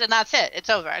questions, and that's it. It's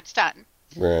over. It's done.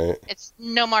 Right. It's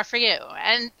no more for you.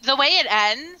 And the way it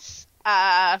ends,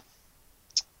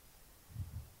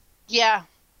 yeah,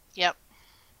 yep,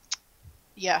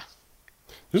 yeah.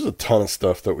 There's a ton of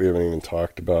stuff that we haven't even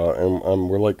talked about, and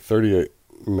we're like 38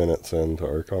 minutes into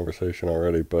our conversation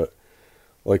already, but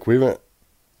like we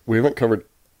haven't covered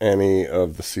any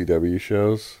of the CW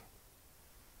shows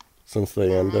since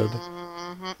they ended.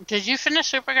 Mm-hmm. Did you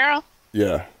finish Supergirl?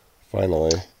 Yeah,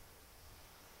 finally.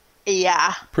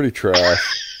 Yeah. Pretty trash.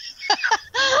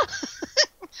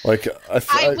 Like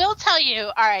I will tell you.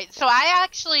 All right, so I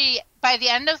actually by the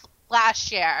end of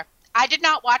last year, I did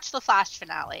not watch the Flash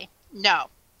finale.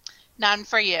 No, none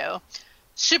for you.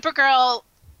 Supergirl.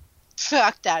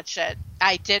 Fuck that shit.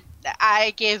 I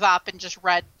gave up and just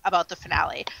read about the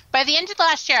finale. By the end of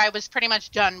last year, I was pretty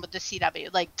much done with the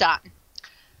CW, like done.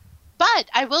 But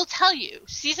I will tell you,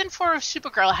 season 4 of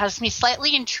Supergirl has me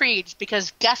slightly intrigued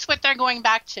because guess what they're going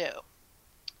back to?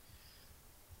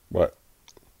 What?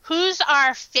 Who's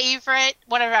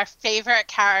one of our favorite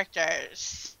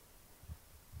characters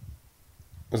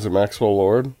Is it Maxwell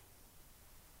Lord?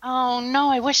 Oh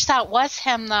no, I wish that was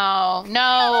him though.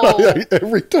 No.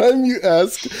 Every time you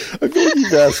ask, I feel like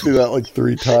you've asked me that like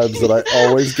 3 times, and I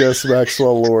always guess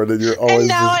Maxwell Lord, and you're always And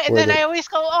then disappointed. I always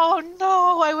go, oh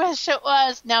no, I wish it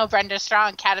was. No, Brenda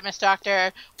Strong, Cadmus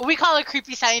Doctor. What we call a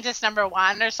creepy scientist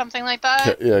 #1 or something like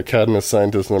that. Yeah, Cadmus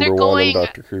Scientist They're #1 and going-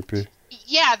 Dr. Creepy.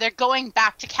 Yeah, they're going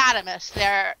back to Cadmus.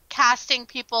 They're casting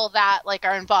people that like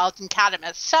are involved in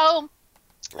Cadmus. So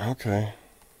Okay.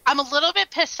 I'm a little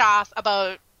bit pissed off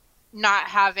about not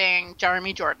having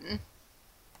Jeremy Jordan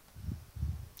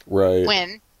Right.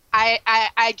 win.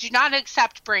 I do not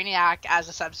accept Brainiac as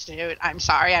a substitute. I'm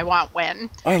sorry. I want Win.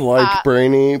 I like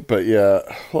Brainy, but yeah,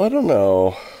 well, I don't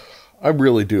know. I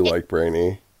really do like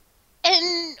Brainy.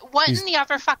 And wasn't the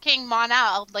other fucking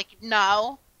Mon-El? Like,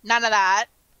 no. None of that.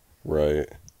 Right.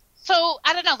 So,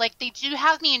 I don't know. Like, they do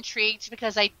have me intrigued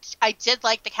because I did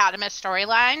like the Cadmus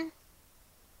storyline.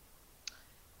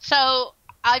 So,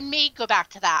 I may go back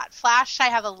to that. Flash, I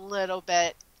have a little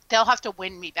bit. They'll have to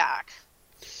win me back.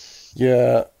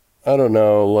 Yeah, I don't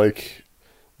know. Like,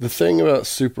 the thing about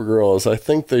Supergirl is I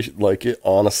think they, like, it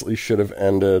honestly should have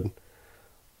ended.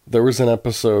 There was an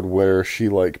episode where she,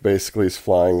 like, basically is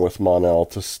flying with Mon-El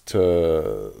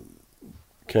to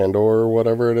Kandor or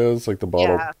whatever it is, like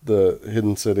the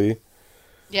hidden city.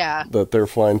 Yeah. That they're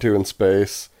flying to in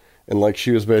space. And, like,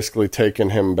 she was basically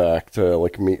taking him back to,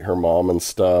 like, meet her mom and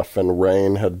stuff. And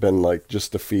Rain had been, like,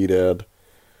 just defeated.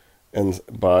 And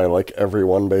by, like,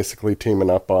 everyone basically teaming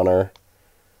up on her.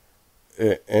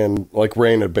 And, like,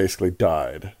 Rain had basically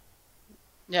died.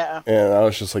 Yeah. And I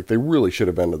was just like, they really should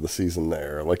have ended the season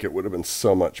there. Like, it would have been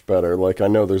so much better. Like, I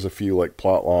know there's a few, like,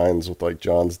 plot lines with, like,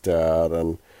 John's dad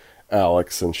and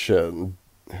Alex and shit. And,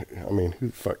 I mean, who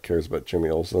the fuck cares about Jimmy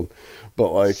Olsen?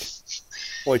 But,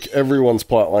 like everyone's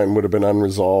plotline would have been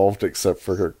unresolved except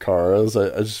for Kara's.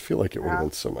 I just feel like it would have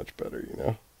been so much better, you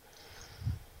know?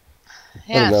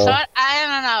 Yeah, so I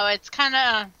don't know. It's kind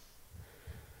of...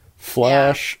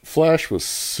 Flash was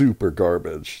super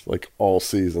garbage, like all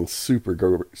season, super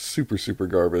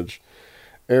garbage.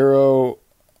 Arrow,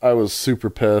 I was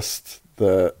super pissed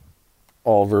that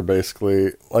Oliver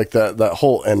basically, like that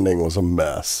whole ending was a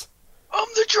mess. I'm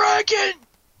the dragon!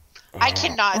 I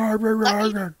cannot...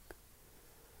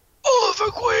 Oliver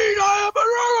Queen, I am a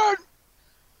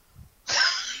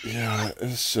dragon! Yeah,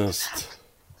 it's just...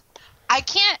 I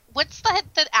can't... What's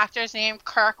the actor's name?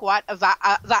 Kirk what?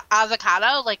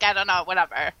 Avocado? Like, I don't know,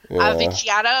 whatever. Yeah.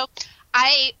 Avicciato.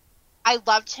 I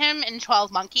loved him in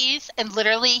 12 Monkeys, and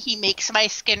literally he makes my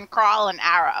skin crawl in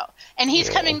Arrow. And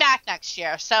he's coming back next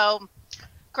year, so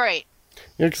great.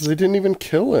 Yeah, because they didn't even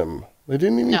kill him. They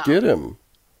didn't even get him.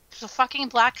 It's a fucking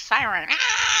black siren.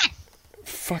 Ah!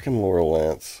 Fucking Laurel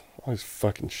Lance. Always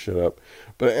fucking shit up.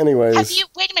 But anyways...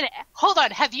 Wait a minute. Hold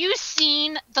on. Have you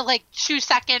seen the,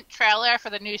 2-second trailer for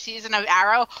the new season of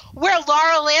Arrow where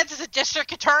Laurel Lance is a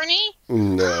district attorney?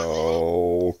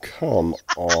 No. Come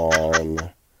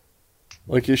on.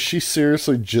 Like, is she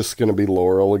seriously just gonna be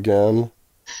Laurel again?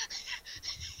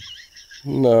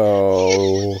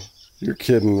 No. You're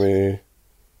kidding me.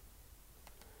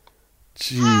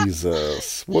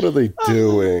 Jesus. What are they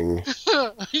doing?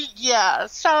 Yeah,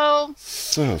 so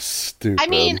stupid. I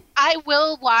mean, I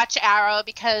will watch Arrow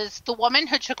because the woman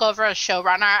who took over as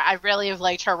showrunner, I really have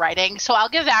liked her writing, so I'll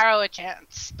give Arrow a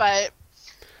chance. But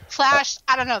Flash,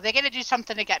 I don't know, they got to do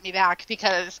something to get me back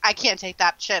because I can't take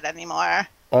that shit anymore.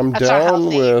 I'm down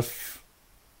with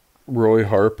Roy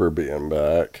Harper being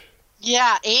back.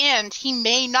 Yeah, and he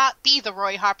may not be the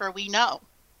Roy Harper we know.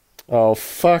 Oh,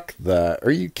 fuck that.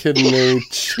 Are you kidding me?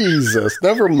 Jesus,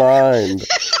 never mind.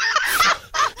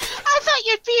 I thought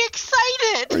you'd be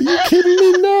excited. Are you kidding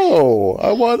me? No.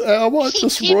 I want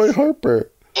just Roy Harper.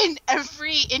 In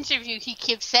every interview, he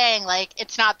keeps saying,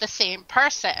 it's not the same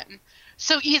person.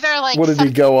 So either, What, did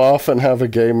he go off and have a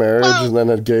gay marriage and then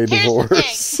a gay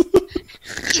divorce?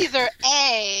 Either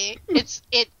A, it's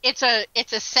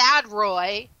a sad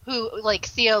Roy who,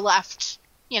 Theo left,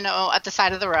 at the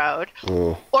side of the road.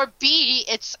 Or B,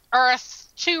 it's Earth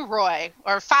 2 Roy,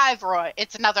 or 5 Roy.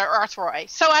 It's another Earth Roy.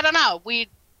 So I don't know. We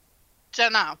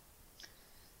don't know.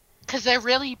 Because they're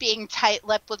really being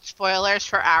tight-lipped with spoilers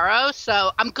for Arrow,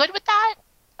 so I'm good with that.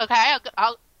 Okay,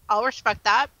 I'll respect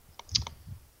that.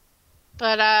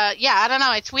 But, yeah, I don't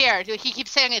know. It's weird. He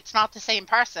keeps saying it's not the same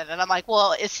person. And I'm like,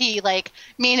 well, is he,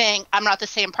 meaning I'm not the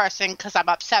same person because I'm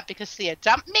upset because Thea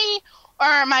dumped me? Or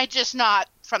am I just not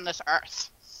from this earth?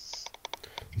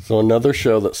 So another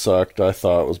show that sucked, I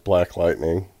thought, was Black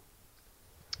Lightning.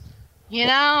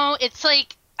 It's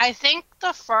I think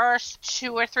the first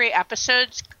 2 or 3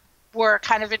 episodes were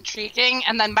kind of intriguing,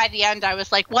 and then by the end I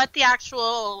was like, what the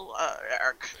actual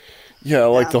Yeah,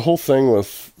 like the whole thing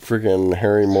with friggin'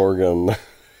 Harry Morgan,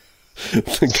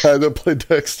 the guy that played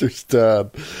Dexter's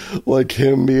dad, like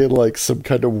him being like some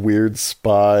kind of weird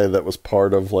spy that was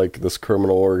part of like this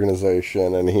criminal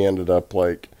organization, and he ended up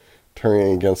like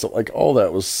turning against it. Like all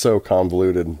that was so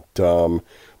convoluted and dumb.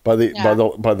 By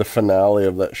the finale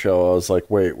of that show, I was like,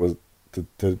 wait, was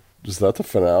that the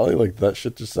finale? Like that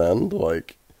shit just end?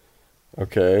 Like,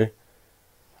 okay.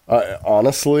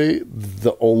 Honestly,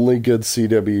 the only good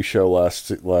CW show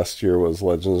last year was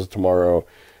Legends of Tomorrow,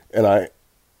 and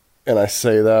I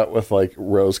say that with like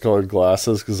rose-colored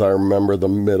glasses because I remember the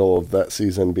middle of that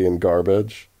season being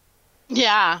garbage.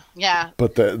 Yeah, yeah.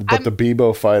 But the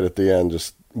Bebo fight at the end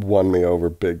just won me over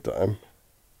big time.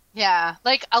 Yeah,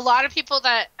 like a lot of people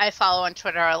that I follow on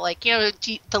Twitter are like, you know,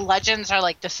 the Legends are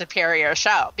like the superior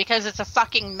show because it's a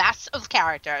fucking mess of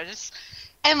characters.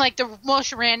 And, like, the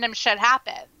most random shit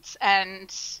happens,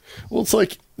 and... Well, it's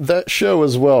like that show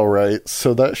as well, right?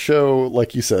 So that show,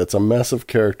 like you said, it's a mess of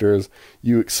characters.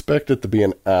 You expect it to be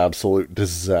an absolute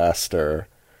disaster.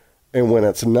 And when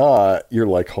it's not, you're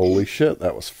like, holy shit,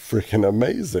 that was freaking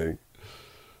amazing.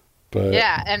 But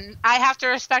yeah, and I have to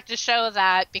respect a show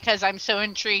that, because I'm so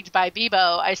intrigued by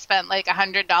Bebo, I spent, like,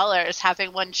 $100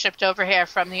 having one shipped over here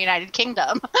from the United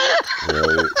Kingdom.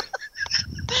 Right.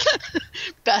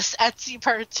 Best Etsy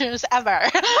purchase ever.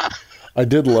 I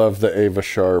did love the Ava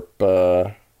Sharp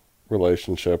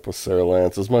relationship with Sarah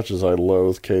Lance. As much as I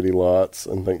loathe Katie Lotz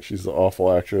and think she's an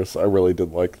awful actress, I really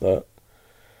did like that.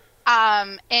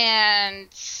 And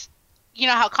you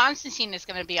know how Constantine is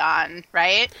going to be on,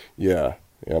 right? Yeah,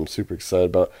 I'm super excited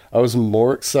about it. I was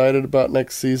more excited about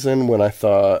next season when I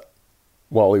thought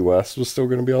Wally West was still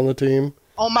going to be on the team.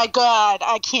 Oh my god,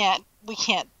 we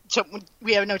can't.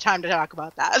 We have no time to talk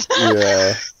about that.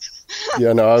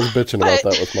 Yeah, no, I was bitching about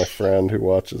that with my friend who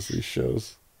watches these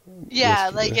shows. Yeah,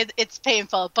 yesterday. like it's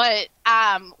painful, but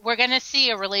we're gonna see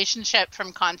a relationship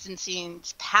from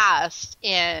Constantine's past,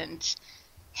 and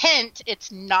hint,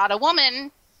 it's not a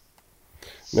woman.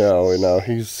 No,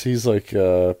 he's like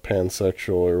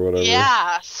pansexual or whatever.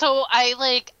 Yeah, so I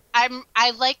like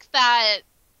that.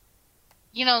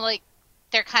 You know, like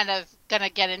they're kind of gonna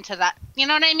get into that. You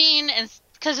know what I mean? And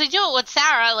because they do it with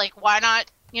Sarah, like why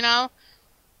not? You know,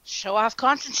 show off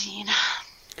Constantine.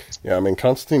 Yeah, I mean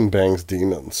Constantine bangs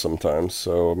demons sometimes,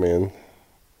 so I mean,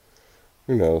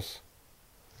 who knows?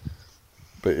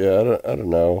 But yeah, I don't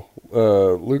know.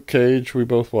 Luke Cage, we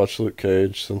both watched Luke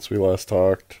Cage since we last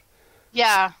talked.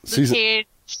 Yeah, Luke Cage.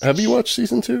 Have you watched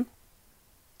season 2?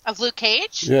 Of Luke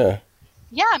Cage? Yeah.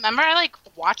 Yeah, remember I like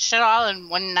watched it all in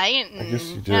one night. And, I guess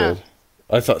you did. Yeah.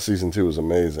 I thought season 2 was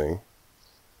amazing.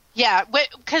 Yeah,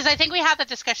 because I think we had the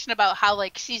discussion about how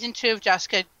like season 2 of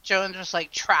Jessica Jones was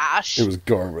like trash. It was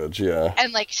garbage, yeah.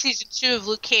 And like season 2 of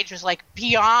Luke Cage was like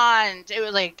beyond. It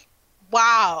was like,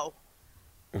 wow.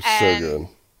 It was so good.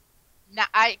 Now,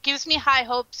 it gives me high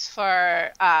hopes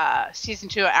for season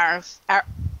 2 of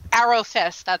Arrow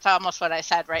Fist. That's almost what I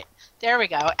said, right? There we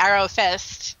go. Arrow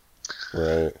Fist.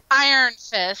 Right. Iron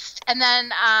Fist. And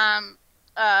then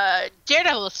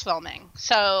Daredevil is filming.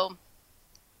 So...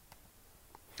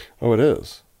 Oh, it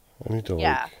is. I need to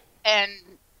yeah. And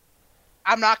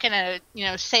I'm not going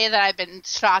to, say that I've been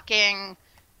stalking...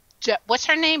 what's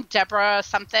her name? Deborah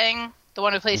something? The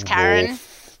one who plays Karen?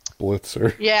 Wolf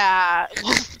Blitzer. Yeah.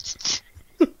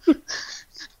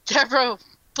 Deborah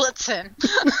Blitzen.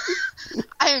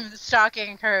 I'm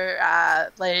stalking her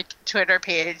Twitter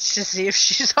page to see if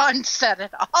she's on set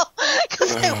at all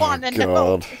because I want to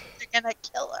know if they're gonna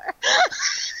kill her.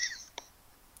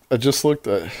 I just looked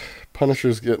at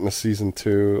Punisher's getting a season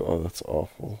 2. Oh, that's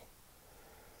awful.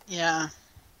 Yeah.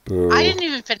 Boo. I didn't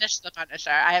even finish The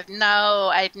Punisher. I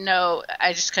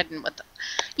just couldn't with them.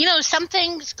 Some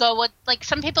things go with, like,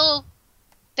 some people,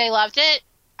 they loved it.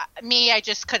 Me, I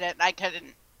just couldn't. I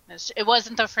couldn't. It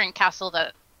wasn't the Frank Castle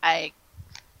that I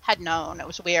had known. It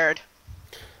was weird.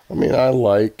 I mean, I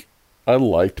liked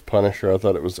Punisher. I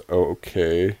thought it was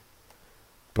okay,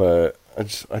 but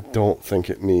I don't think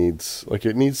it needs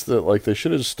they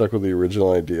should have just stuck with the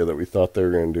original idea that we thought they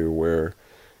were going to do, where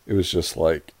it was just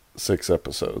like 6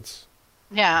 episodes.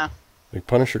 Yeah. Like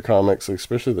Punisher comics,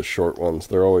 especially the short ones,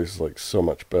 they're always like so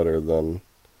much better than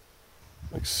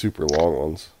like super long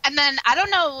ones. And then I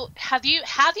don't know, have you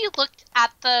looked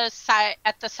at the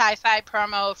sci-fi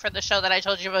promo for the show that I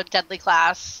told you about, Deadly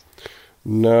Class?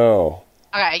 No.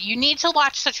 Okay, you need to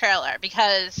watch the trailer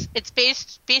because it's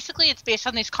based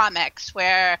on these comics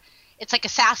where it's like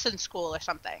assassin school or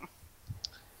something.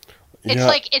 Yeah.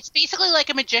 It's basically like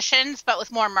a Magicians but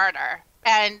with more murder.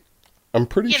 And I'm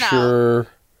pretty sure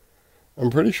I'm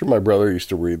pretty sure my brother used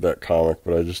to read that comic,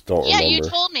 but I just don't Yeah, you remember.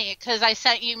 told me because I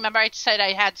sent you. Remember, I said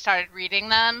I had started reading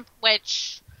them,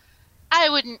 which I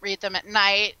wouldn't read them at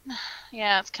night.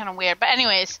 Yeah, it's kind of weird. But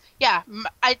anyways, yeah,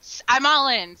 I'm all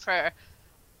in for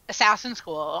Assassin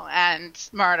School and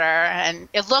Murder, and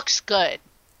it looks good.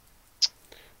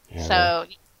 Yeah, So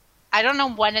I don't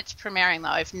know when it's premiering though.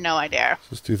 I have no idea.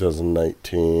 this is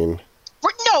 2019.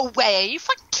 No way! Are you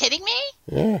fucking kidding me?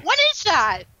 Yeah, When is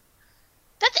that?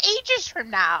 That's ages from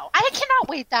now. I cannot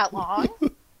wait that long.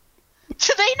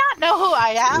 Do they not know who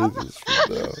I am? ages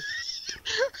from now.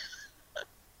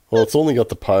 Well, it's only got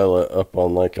the pilot up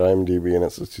on like IMDb, and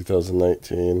it says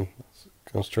 2019.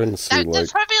 I was trying to see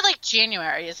That's probably like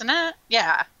January, isn't it?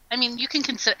 Yeah. I mean, you can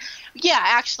consider. Yeah,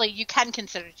 actually, you can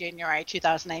consider January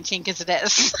 2019 because it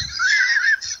is.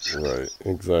 right,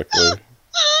 exactly.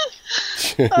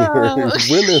 January.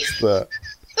 When is that?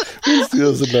 When's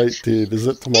 2019? Is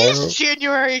it tomorrow? It's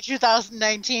January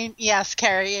 2019. Yes,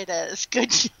 Carrie, it is. Good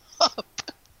job.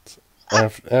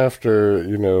 After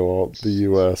the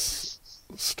U.S.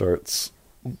 starts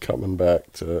coming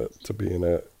back to being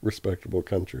a respectable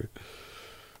country.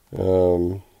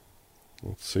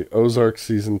 Let's see, Ozark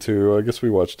season 2. I guess we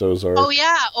watched Ozark. Oh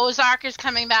yeah, Ozark is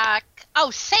coming back.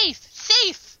 Oh, Safe.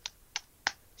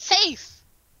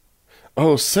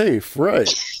 Oh, Safe,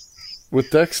 right.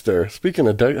 With Dexter. Speaking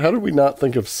of Dexter, how did we not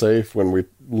think of Safe when we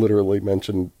literally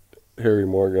mentioned Harry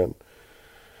Morgan?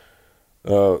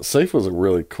 Safe was a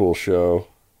really cool show.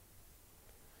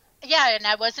 Yeah, and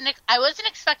I wasn't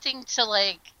expecting to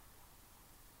like.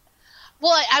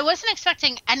 Well, I wasn't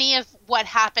expecting any of what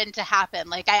happened to happen.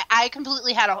 Like, I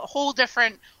completely had a whole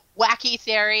different wacky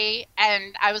theory,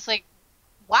 and I was like,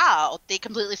 wow, they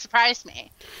completely surprised me.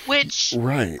 Which,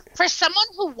 right, for someone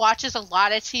who watches a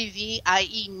lot of TV,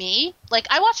 i.e. me, like,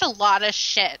 I watch a lot of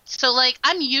shit. So, like,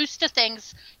 I'm used to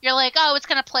things, you're like, oh, it's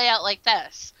going to play out like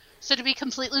this. So to be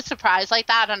completely surprised like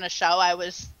that on a show, I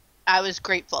was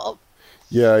grateful.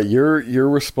 Yeah, your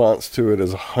response to it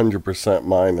is 100%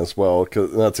 mine as well,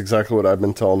 because that's exactly what I've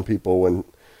been telling people when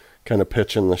kind of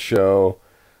pitching the show.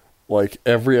 Like,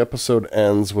 every episode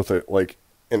ends with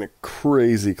in a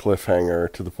crazy cliffhanger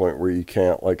to the point where you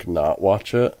can't like not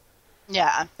watch it.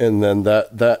 Yeah. And then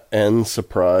that end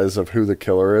surprise of who the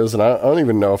killer is, and I don't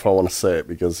even know if I want to say it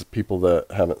because people that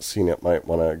haven't seen it might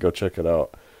want to go check it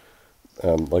out.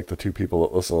 Like the two people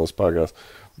that listen to this podcast,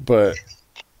 but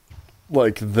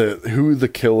like who the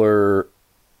killer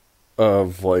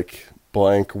of like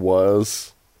blank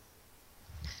was.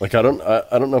 Like I don't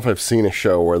know if I've seen a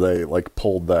show where they like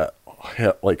pulled that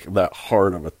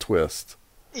hard of a twist.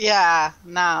 Yeah,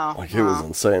 no. Like it was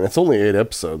insane. It's only 8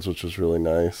 episodes, which was really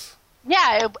nice.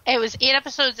 Yeah, it was 8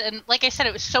 episodes, and like I said,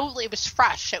 it was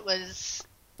fresh. It was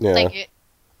like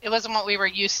it wasn't what we were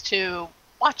used to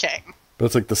watching. But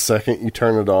it's like the second you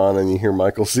turn it on and you hear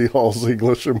Michael C. Hall's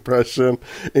English impression,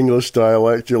 English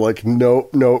dialect, you're like,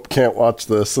 nope, can't watch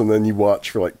this. And then you watch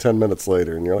for like 10 minutes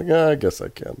later and you're like, I guess I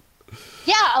can.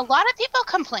 Yeah, a lot of people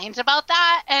complained about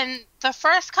that. And the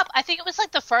first couple, I think it was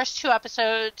like the first 2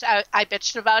 episodes, I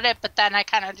bitched about it, but then I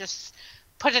kind of just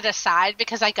put it aside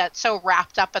because I got so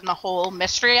wrapped up in the whole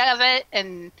mystery of it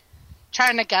and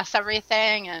trying to guess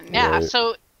everything. And yeah, right.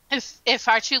 So if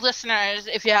our 2 listeners,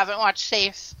 if you haven't watched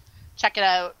Safe, check it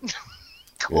out.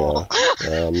 Cool.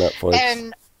 Yeah, Netflix.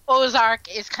 And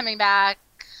Ozark is coming back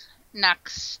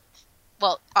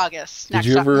August. Did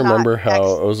you ever remember how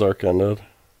Ozark ended?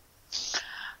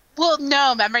 Well,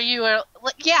 no. Remember you were,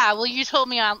 yeah. Well, you told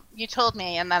me,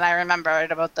 and then I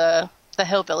remembered about the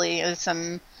hillbillies,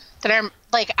 and then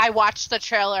I watched the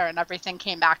trailer, and everything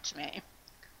came back to me.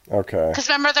 Okay. Because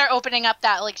remember they're opening up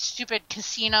that like stupid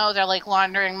casino. They're like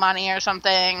laundering money or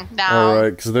something now. All right,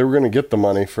 because they were going to get the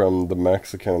money from the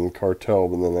Mexican cartel,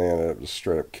 but then they ended up just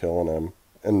straight up killing him.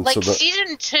 And like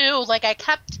season 2,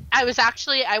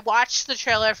 I watched the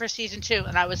trailer for season 2,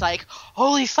 and I was like,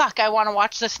 holy fuck, I want to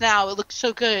watch this now. It looks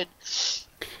so good.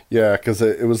 Yeah, because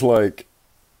it was like,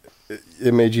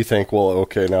 it made you think, well,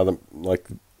 okay, now that like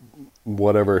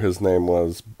whatever his name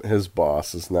was, his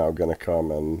boss is now going to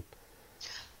come and.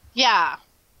 Yeah.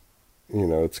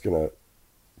 It's going to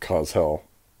cause hell.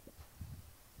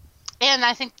 And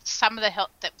I think some of the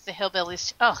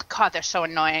hillbillies, oh God, they're so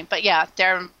annoying. But yeah,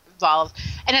 they're involved.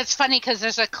 And it's funny because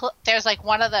there's like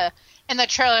one of the, in the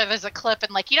trailer, there's a clip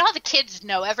and like, you know how the kids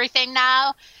know everything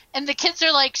now? And the kids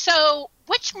are like, so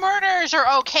which murders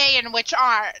are okay and which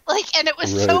aren't? Like, and it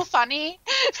was so funny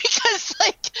because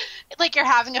like you're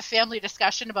having a family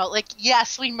discussion about like,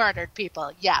 yes, we murdered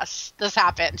people. Yes, this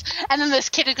happened. And then this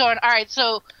kid is going, all right,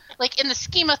 so like in the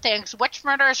scheme of things, which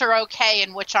murders are okay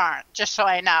and which aren't? Just so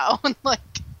I know. Like,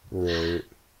 right.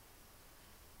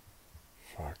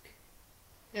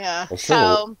 Yeah. I was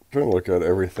So trying to look at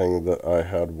everything that I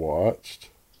had watched.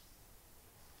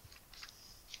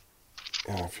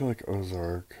 Yeah, I feel like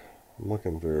Ozark. I'm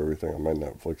looking through everything on my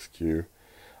Netflix queue.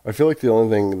 I feel like the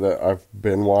only thing that I've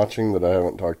been watching that I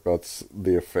haven't talked about's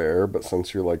The Affair, but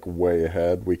since you're like way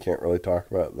ahead, we can't really talk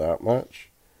about it that much.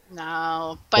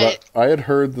 no, But but I had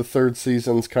heard the third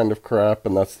season's kind of crap,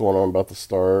 and that's the one I'm about to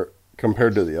start.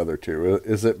 Compared to the other two,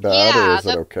 is it bad or yeah, is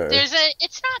it okay?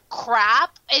 it's not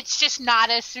crap. It's just not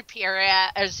as superior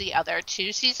as the other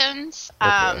two seasons.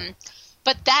 Okay.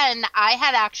 But then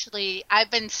I've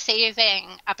been saving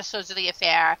episodes of The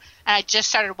Affair, and I just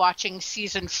started watching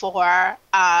season 4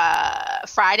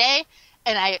 Friday,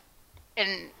 and I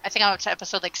think I went to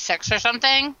episode like 6 or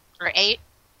something, or 8,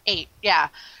 yeah.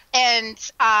 And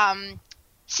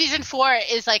season 4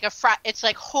 is like it's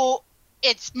like whole.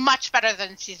 It's much better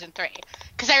than season 3,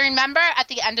 because I remember at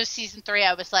the end of season 3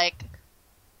 I was like,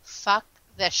 "Fuck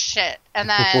this shit," and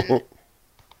then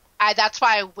that's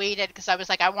why I waited, because I was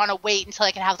like, I want to wait until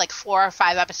I can have like 4 or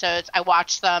 5 episodes. I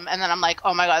watched them, and then I'm like,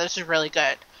 oh my god, this is really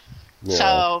good. Yeah.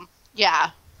 So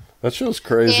yeah, That show's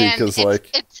crazy and because,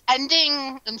 like, it's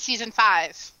ending in season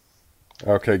 5,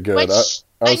 okay, good. which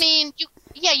I I was mean,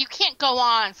 you can't go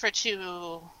on for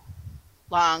too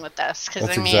long with this, because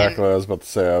That's I exactly mean, what I was about to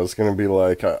say. I was going to be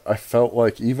like, I felt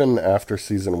like even after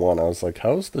season one, I was like,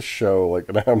 how's the show like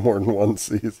going to have more than one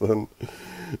season?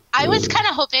 I was kind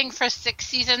of hoping for 6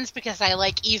 seasons because I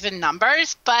like even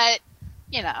numbers, but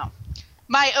you know,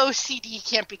 my OCD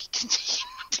can't be taken into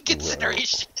Right.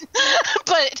 consideration.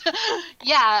 But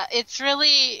yeah, it's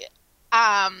really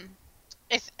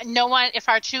if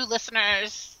our 2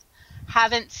 listeners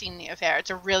haven't seen The Affair, it's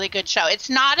a really good show. It's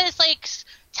not as like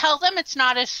tell them it's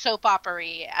not as soap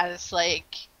opera-y as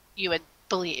like you would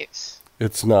believe.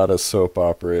 It's not a soap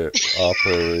opera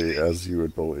as you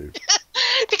would believe.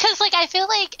 Because like I feel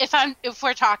like if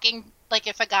we're talking, like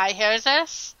if a guy hears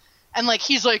this and like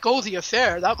he's like, "Oh, The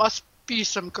Affair, that must be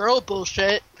some girl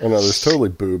bullshit." I know there's totally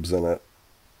boobs in it.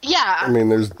 I Yeah. mean,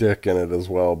 there's dick in it as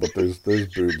well, but there's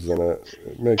boobs in it.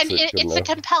 It makes And it good it's a enough.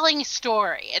 compelling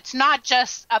story. It's not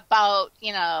just about,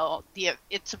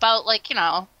 it's about like,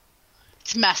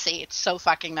 it's messy. It's so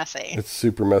fucking messy. It's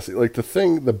super messy. Like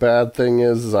the bad thing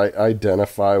is I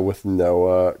identify with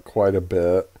Noah quite a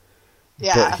bit, but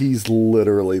Yeah. he's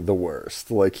literally the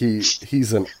worst. Like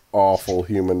he's an awful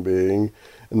human being,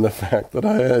 and the fact that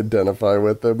I identify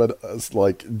with him as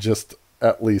like just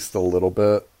at least a little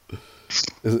bit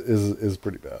is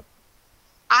pretty bad.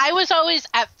 I was always,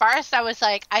 at first, I was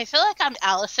like, I feel like I'm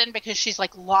Allison because she's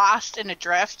like lost in a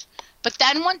drift. But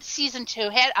then once season 2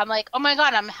 hit, I'm like, oh my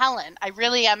god, I'm Helen. I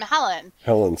really am Helen.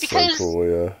 Helen's so Because, cool,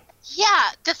 yeah.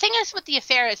 yeah, the thing is with The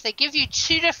Affair is they give you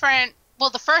 2 different, well,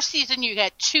 the first season you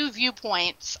get 2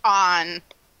 viewpoints on,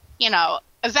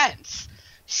 events.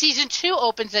 Season 2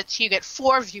 opens it so you get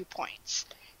 4 viewpoints.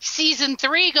 Season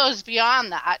 3 goes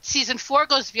beyond that. Season 4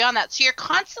 goes beyond that. So you're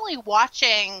constantly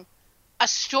watching a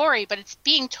story, but it's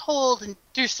being told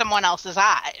through someone else's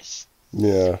eyes.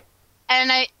 Yeah.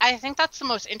 And I think that's the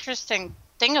most interesting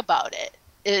thing about it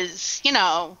is,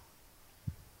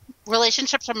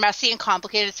 relationships are messy and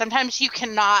complicated. Sometimes you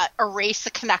cannot erase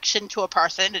a connection to a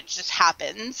person. It just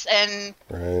happens. And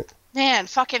Right. man,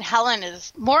 fucking Helen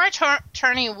is Maura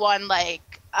Tierney won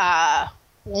like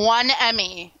 1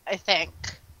 Emmy, I think,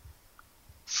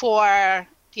 for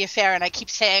The Affair, and I keep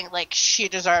saying like she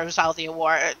deserves all the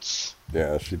awards.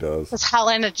 Yeah, she does. Because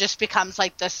Helen just becomes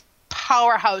like this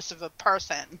powerhouse of a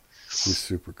person. She's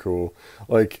super cool.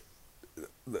 Like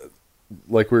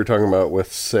we were talking about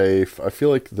with Safe, I feel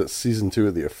like the season 2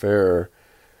 of The Affair,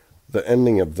 the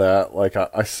ending of that, like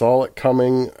I saw it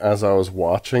coming as I was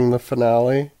watching the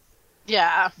finale,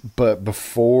 Yeah. but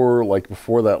before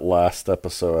that last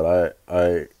episode,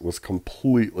 I was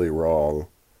completely wrong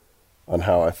on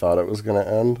how I thought it was going to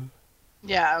end.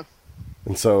 Yeah.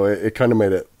 And so it kind of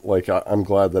made it like I'm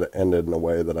glad that it ended in a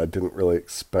way that I didn't really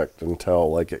expect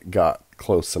until like it got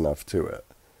close enough to it.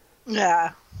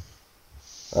 Yeah.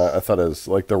 I thought it was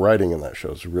like the writing in that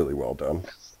show is really well done.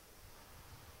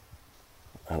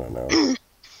 I don't know.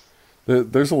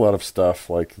 There's a lot of stuff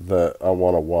like that I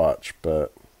want to watch,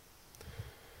 but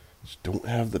just don't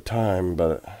have the time.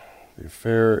 But The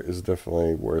Affair is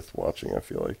definitely worth watching. I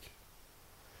feel like.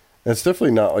 And it's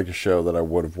definitely not like a show that I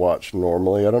would have watched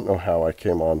normally. I don't know how I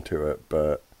came onto it,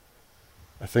 but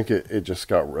I think it just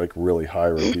got like really high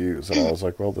reviews, and I was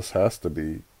like, well, this has to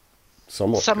be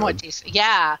somewhat good. Decent.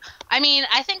 Yeah. I mean,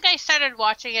 I think I started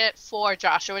watching it for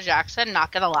Joshua Jackson,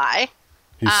 not gonna lie.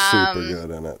 He's super Um,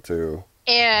 good in it too.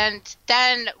 And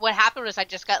then what happened was I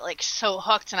just got like so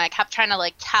hooked, and I kept trying to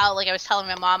like I was telling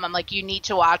my mom, I'm like, you need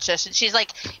to watch this. And she's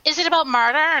like, is it about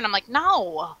murder? And I'm like,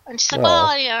 no. And she's like,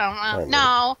 well, you know,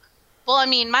 no. Well, I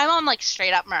mean, my mom likes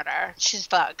straight up murder. She's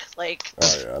thug. Like,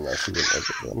 oh yeah, no, she didn't like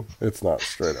it then. It's not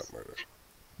straight up murder.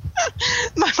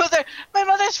 my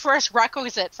mother's first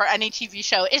requisite for any TV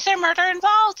show, is there murder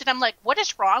involved? And I'm like, what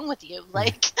is wrong with you?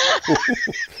 Like,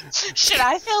 should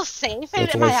I feel safe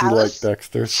in my house? That's why she liked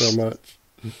Dexter so much.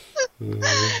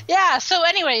 Yeah, so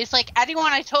anyways, like,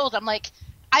 anyone I told, I'm like,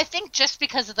 I think just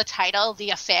because of the title,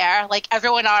 The Affair, like,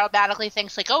 everyone automatically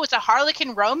thinks, like, oh, it's a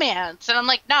Harlequin romance. And I'm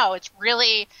like, no,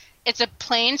 it's a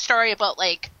plain story about,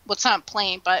 like, well, it's not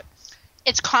plain, but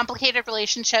it's complicated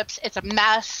relationships. It's a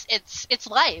mess. It's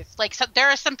life. Like, so there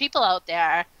are some people out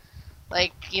there,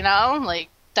 like, you know, like,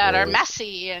 that are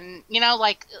messy, and, you know,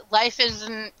 like, life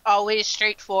isn't always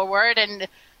straightforward, and,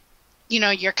 you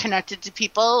know, you're connected to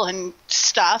people and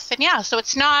stuff. And yeah, so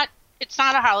it's not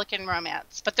a Harlequin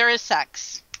romance, but there is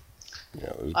sex.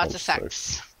 Yeah, there's lots of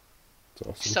sex. It's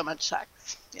awesome. So much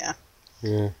sex. Yeah.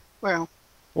 Yeah. Well,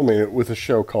 I mean, with a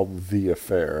show called The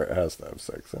Affair, it has to have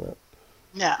sex in it.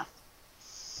 Yeah.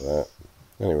 But,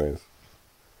 anyways,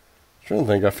 I'm trying to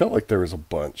think. I felt like there was a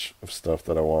bunch of stuff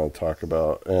that I want to talk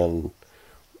about, and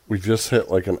we just hit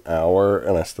like an hour,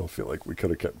 and I still feel like we could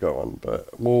have kept going, but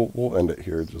we'll end it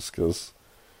here just because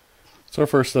it's our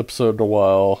first episode in a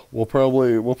while. We'll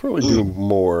probably do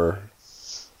more.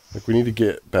 Like, we need to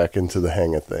get back into the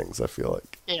hang of things, I feel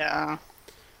like. Yeah.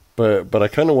 But I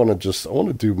kind of want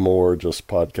to do more just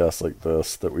podcasts like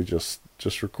this that we just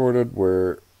recorded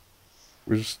where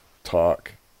we just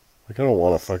talk. Like, I don't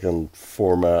want a fucking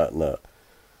format and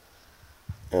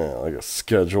like a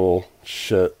schedule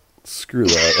shit. Screw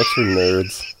that. That's for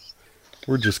nerds.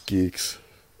 We're just geeks.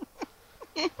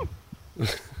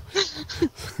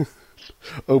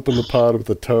 Open the pod with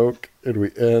a toke, and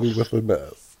we end with a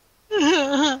mess.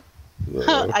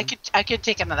 So. I could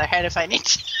take another head if I need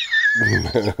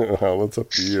to. Well, that's up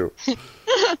to you.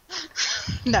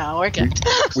 No, we're good.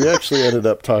 We actually ended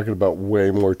up talking about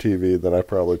way more TV than I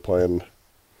probably planned.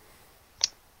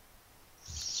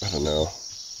 I don't know.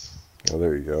 Oh,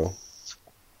 there you go.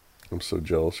 I'm so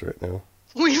jealous right now.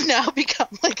 We've now become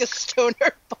like a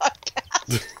stoner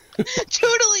podcast.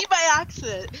 Totally by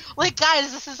accident. Like,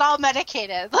 guys, this is all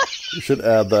medicated. Like, we should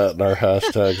add that in our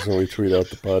hashtags when we tweet out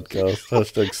the podcast.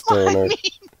 Hashtag stoner. I mean,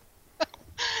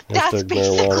 that's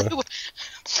basically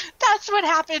that's what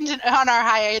happened on our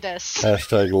hiatus.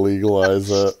 Hashtag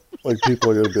legalize it. Like,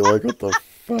 people are going to be like, what the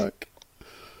fuck?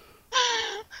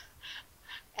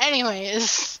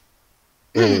 Anyways.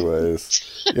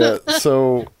 Yeah,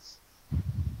 so,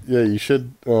 yeah, you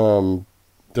should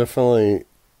definitely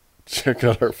check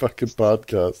out our fucking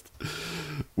podcast.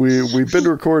 We've been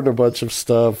recording a bunch of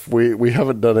stuff. We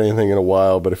haven't done anything in a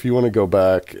while, but if you want to go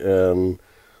back and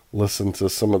listen to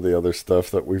some of the other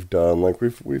stuff that we've done, like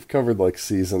we've covered like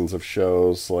seasons of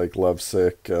shows like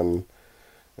Lovesick and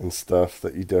stuff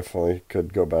that you definitely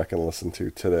could go back and listen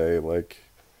to today. Like,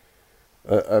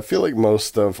 I feel like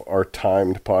most of our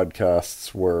timed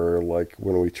podcasts were like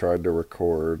when we tried to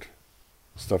record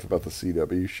stuff about the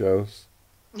CW shows.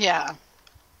 Yeah.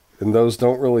 And those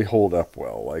don't really hold up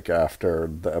well, like, after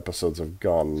the episodes have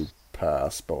gone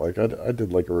past. But, like, I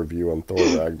did, like, a review on Thor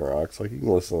Ragnarok, so, like, you can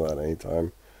listen to that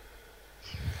anytime.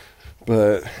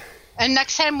 But... And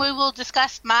next time we will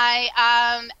discuss my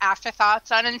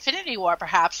afterthoughts on Infinity War,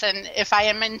 perhaps, and if I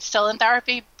am still in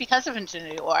therapy because of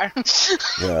Infinity War.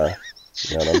 Yeah,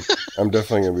 and I'm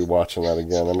definitely going to be watching that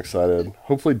again. I'm excited.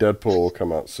 Hopefully Deadpool will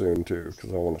come out soon, too,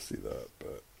 because I want to see that,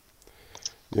 but...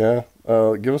 Yeah,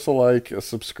 give us a like, a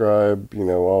subscribe, you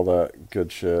know, all that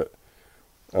good shit.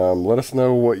 Let us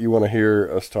know what you want to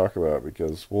hear us talk about,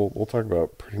 because we'll talk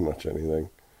about pretty much anything.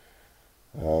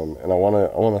 And I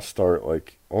want to start,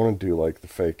 like, I want to do, like, the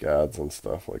fake ads and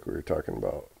stuff like we were talking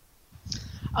about.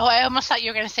 Oh, I almost thought you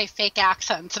were going to say fake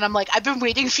accents, and I'm like, I've been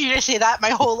waiting for you to say that my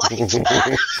whole life.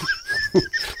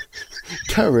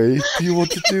 Carrie, do you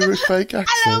want to do a fake accent?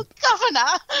 Hello,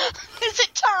 Governor. Is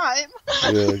it time?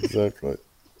 Yeah, exactly.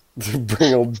 To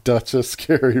bring old Duchess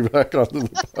Carrie back onto the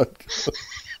podcast.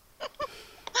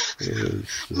 Oh,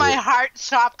 my heart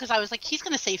stopped because I was like, he's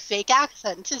going to say fake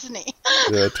accent, isn't he?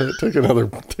 Yeah, take another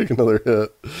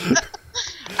hit.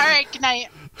 All right, good night.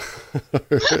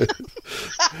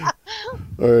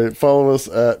 All right, follow us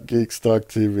at Geekstock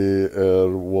TV,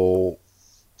 and we'll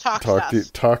talk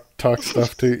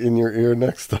stuff to you in your ear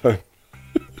next time.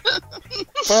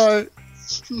 Bye.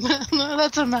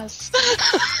 That's a mess.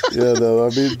 Yeah, no, I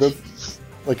mean, that's,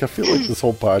 like, I feel like this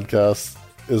whole podcast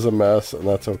is a mess, and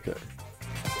that's okay.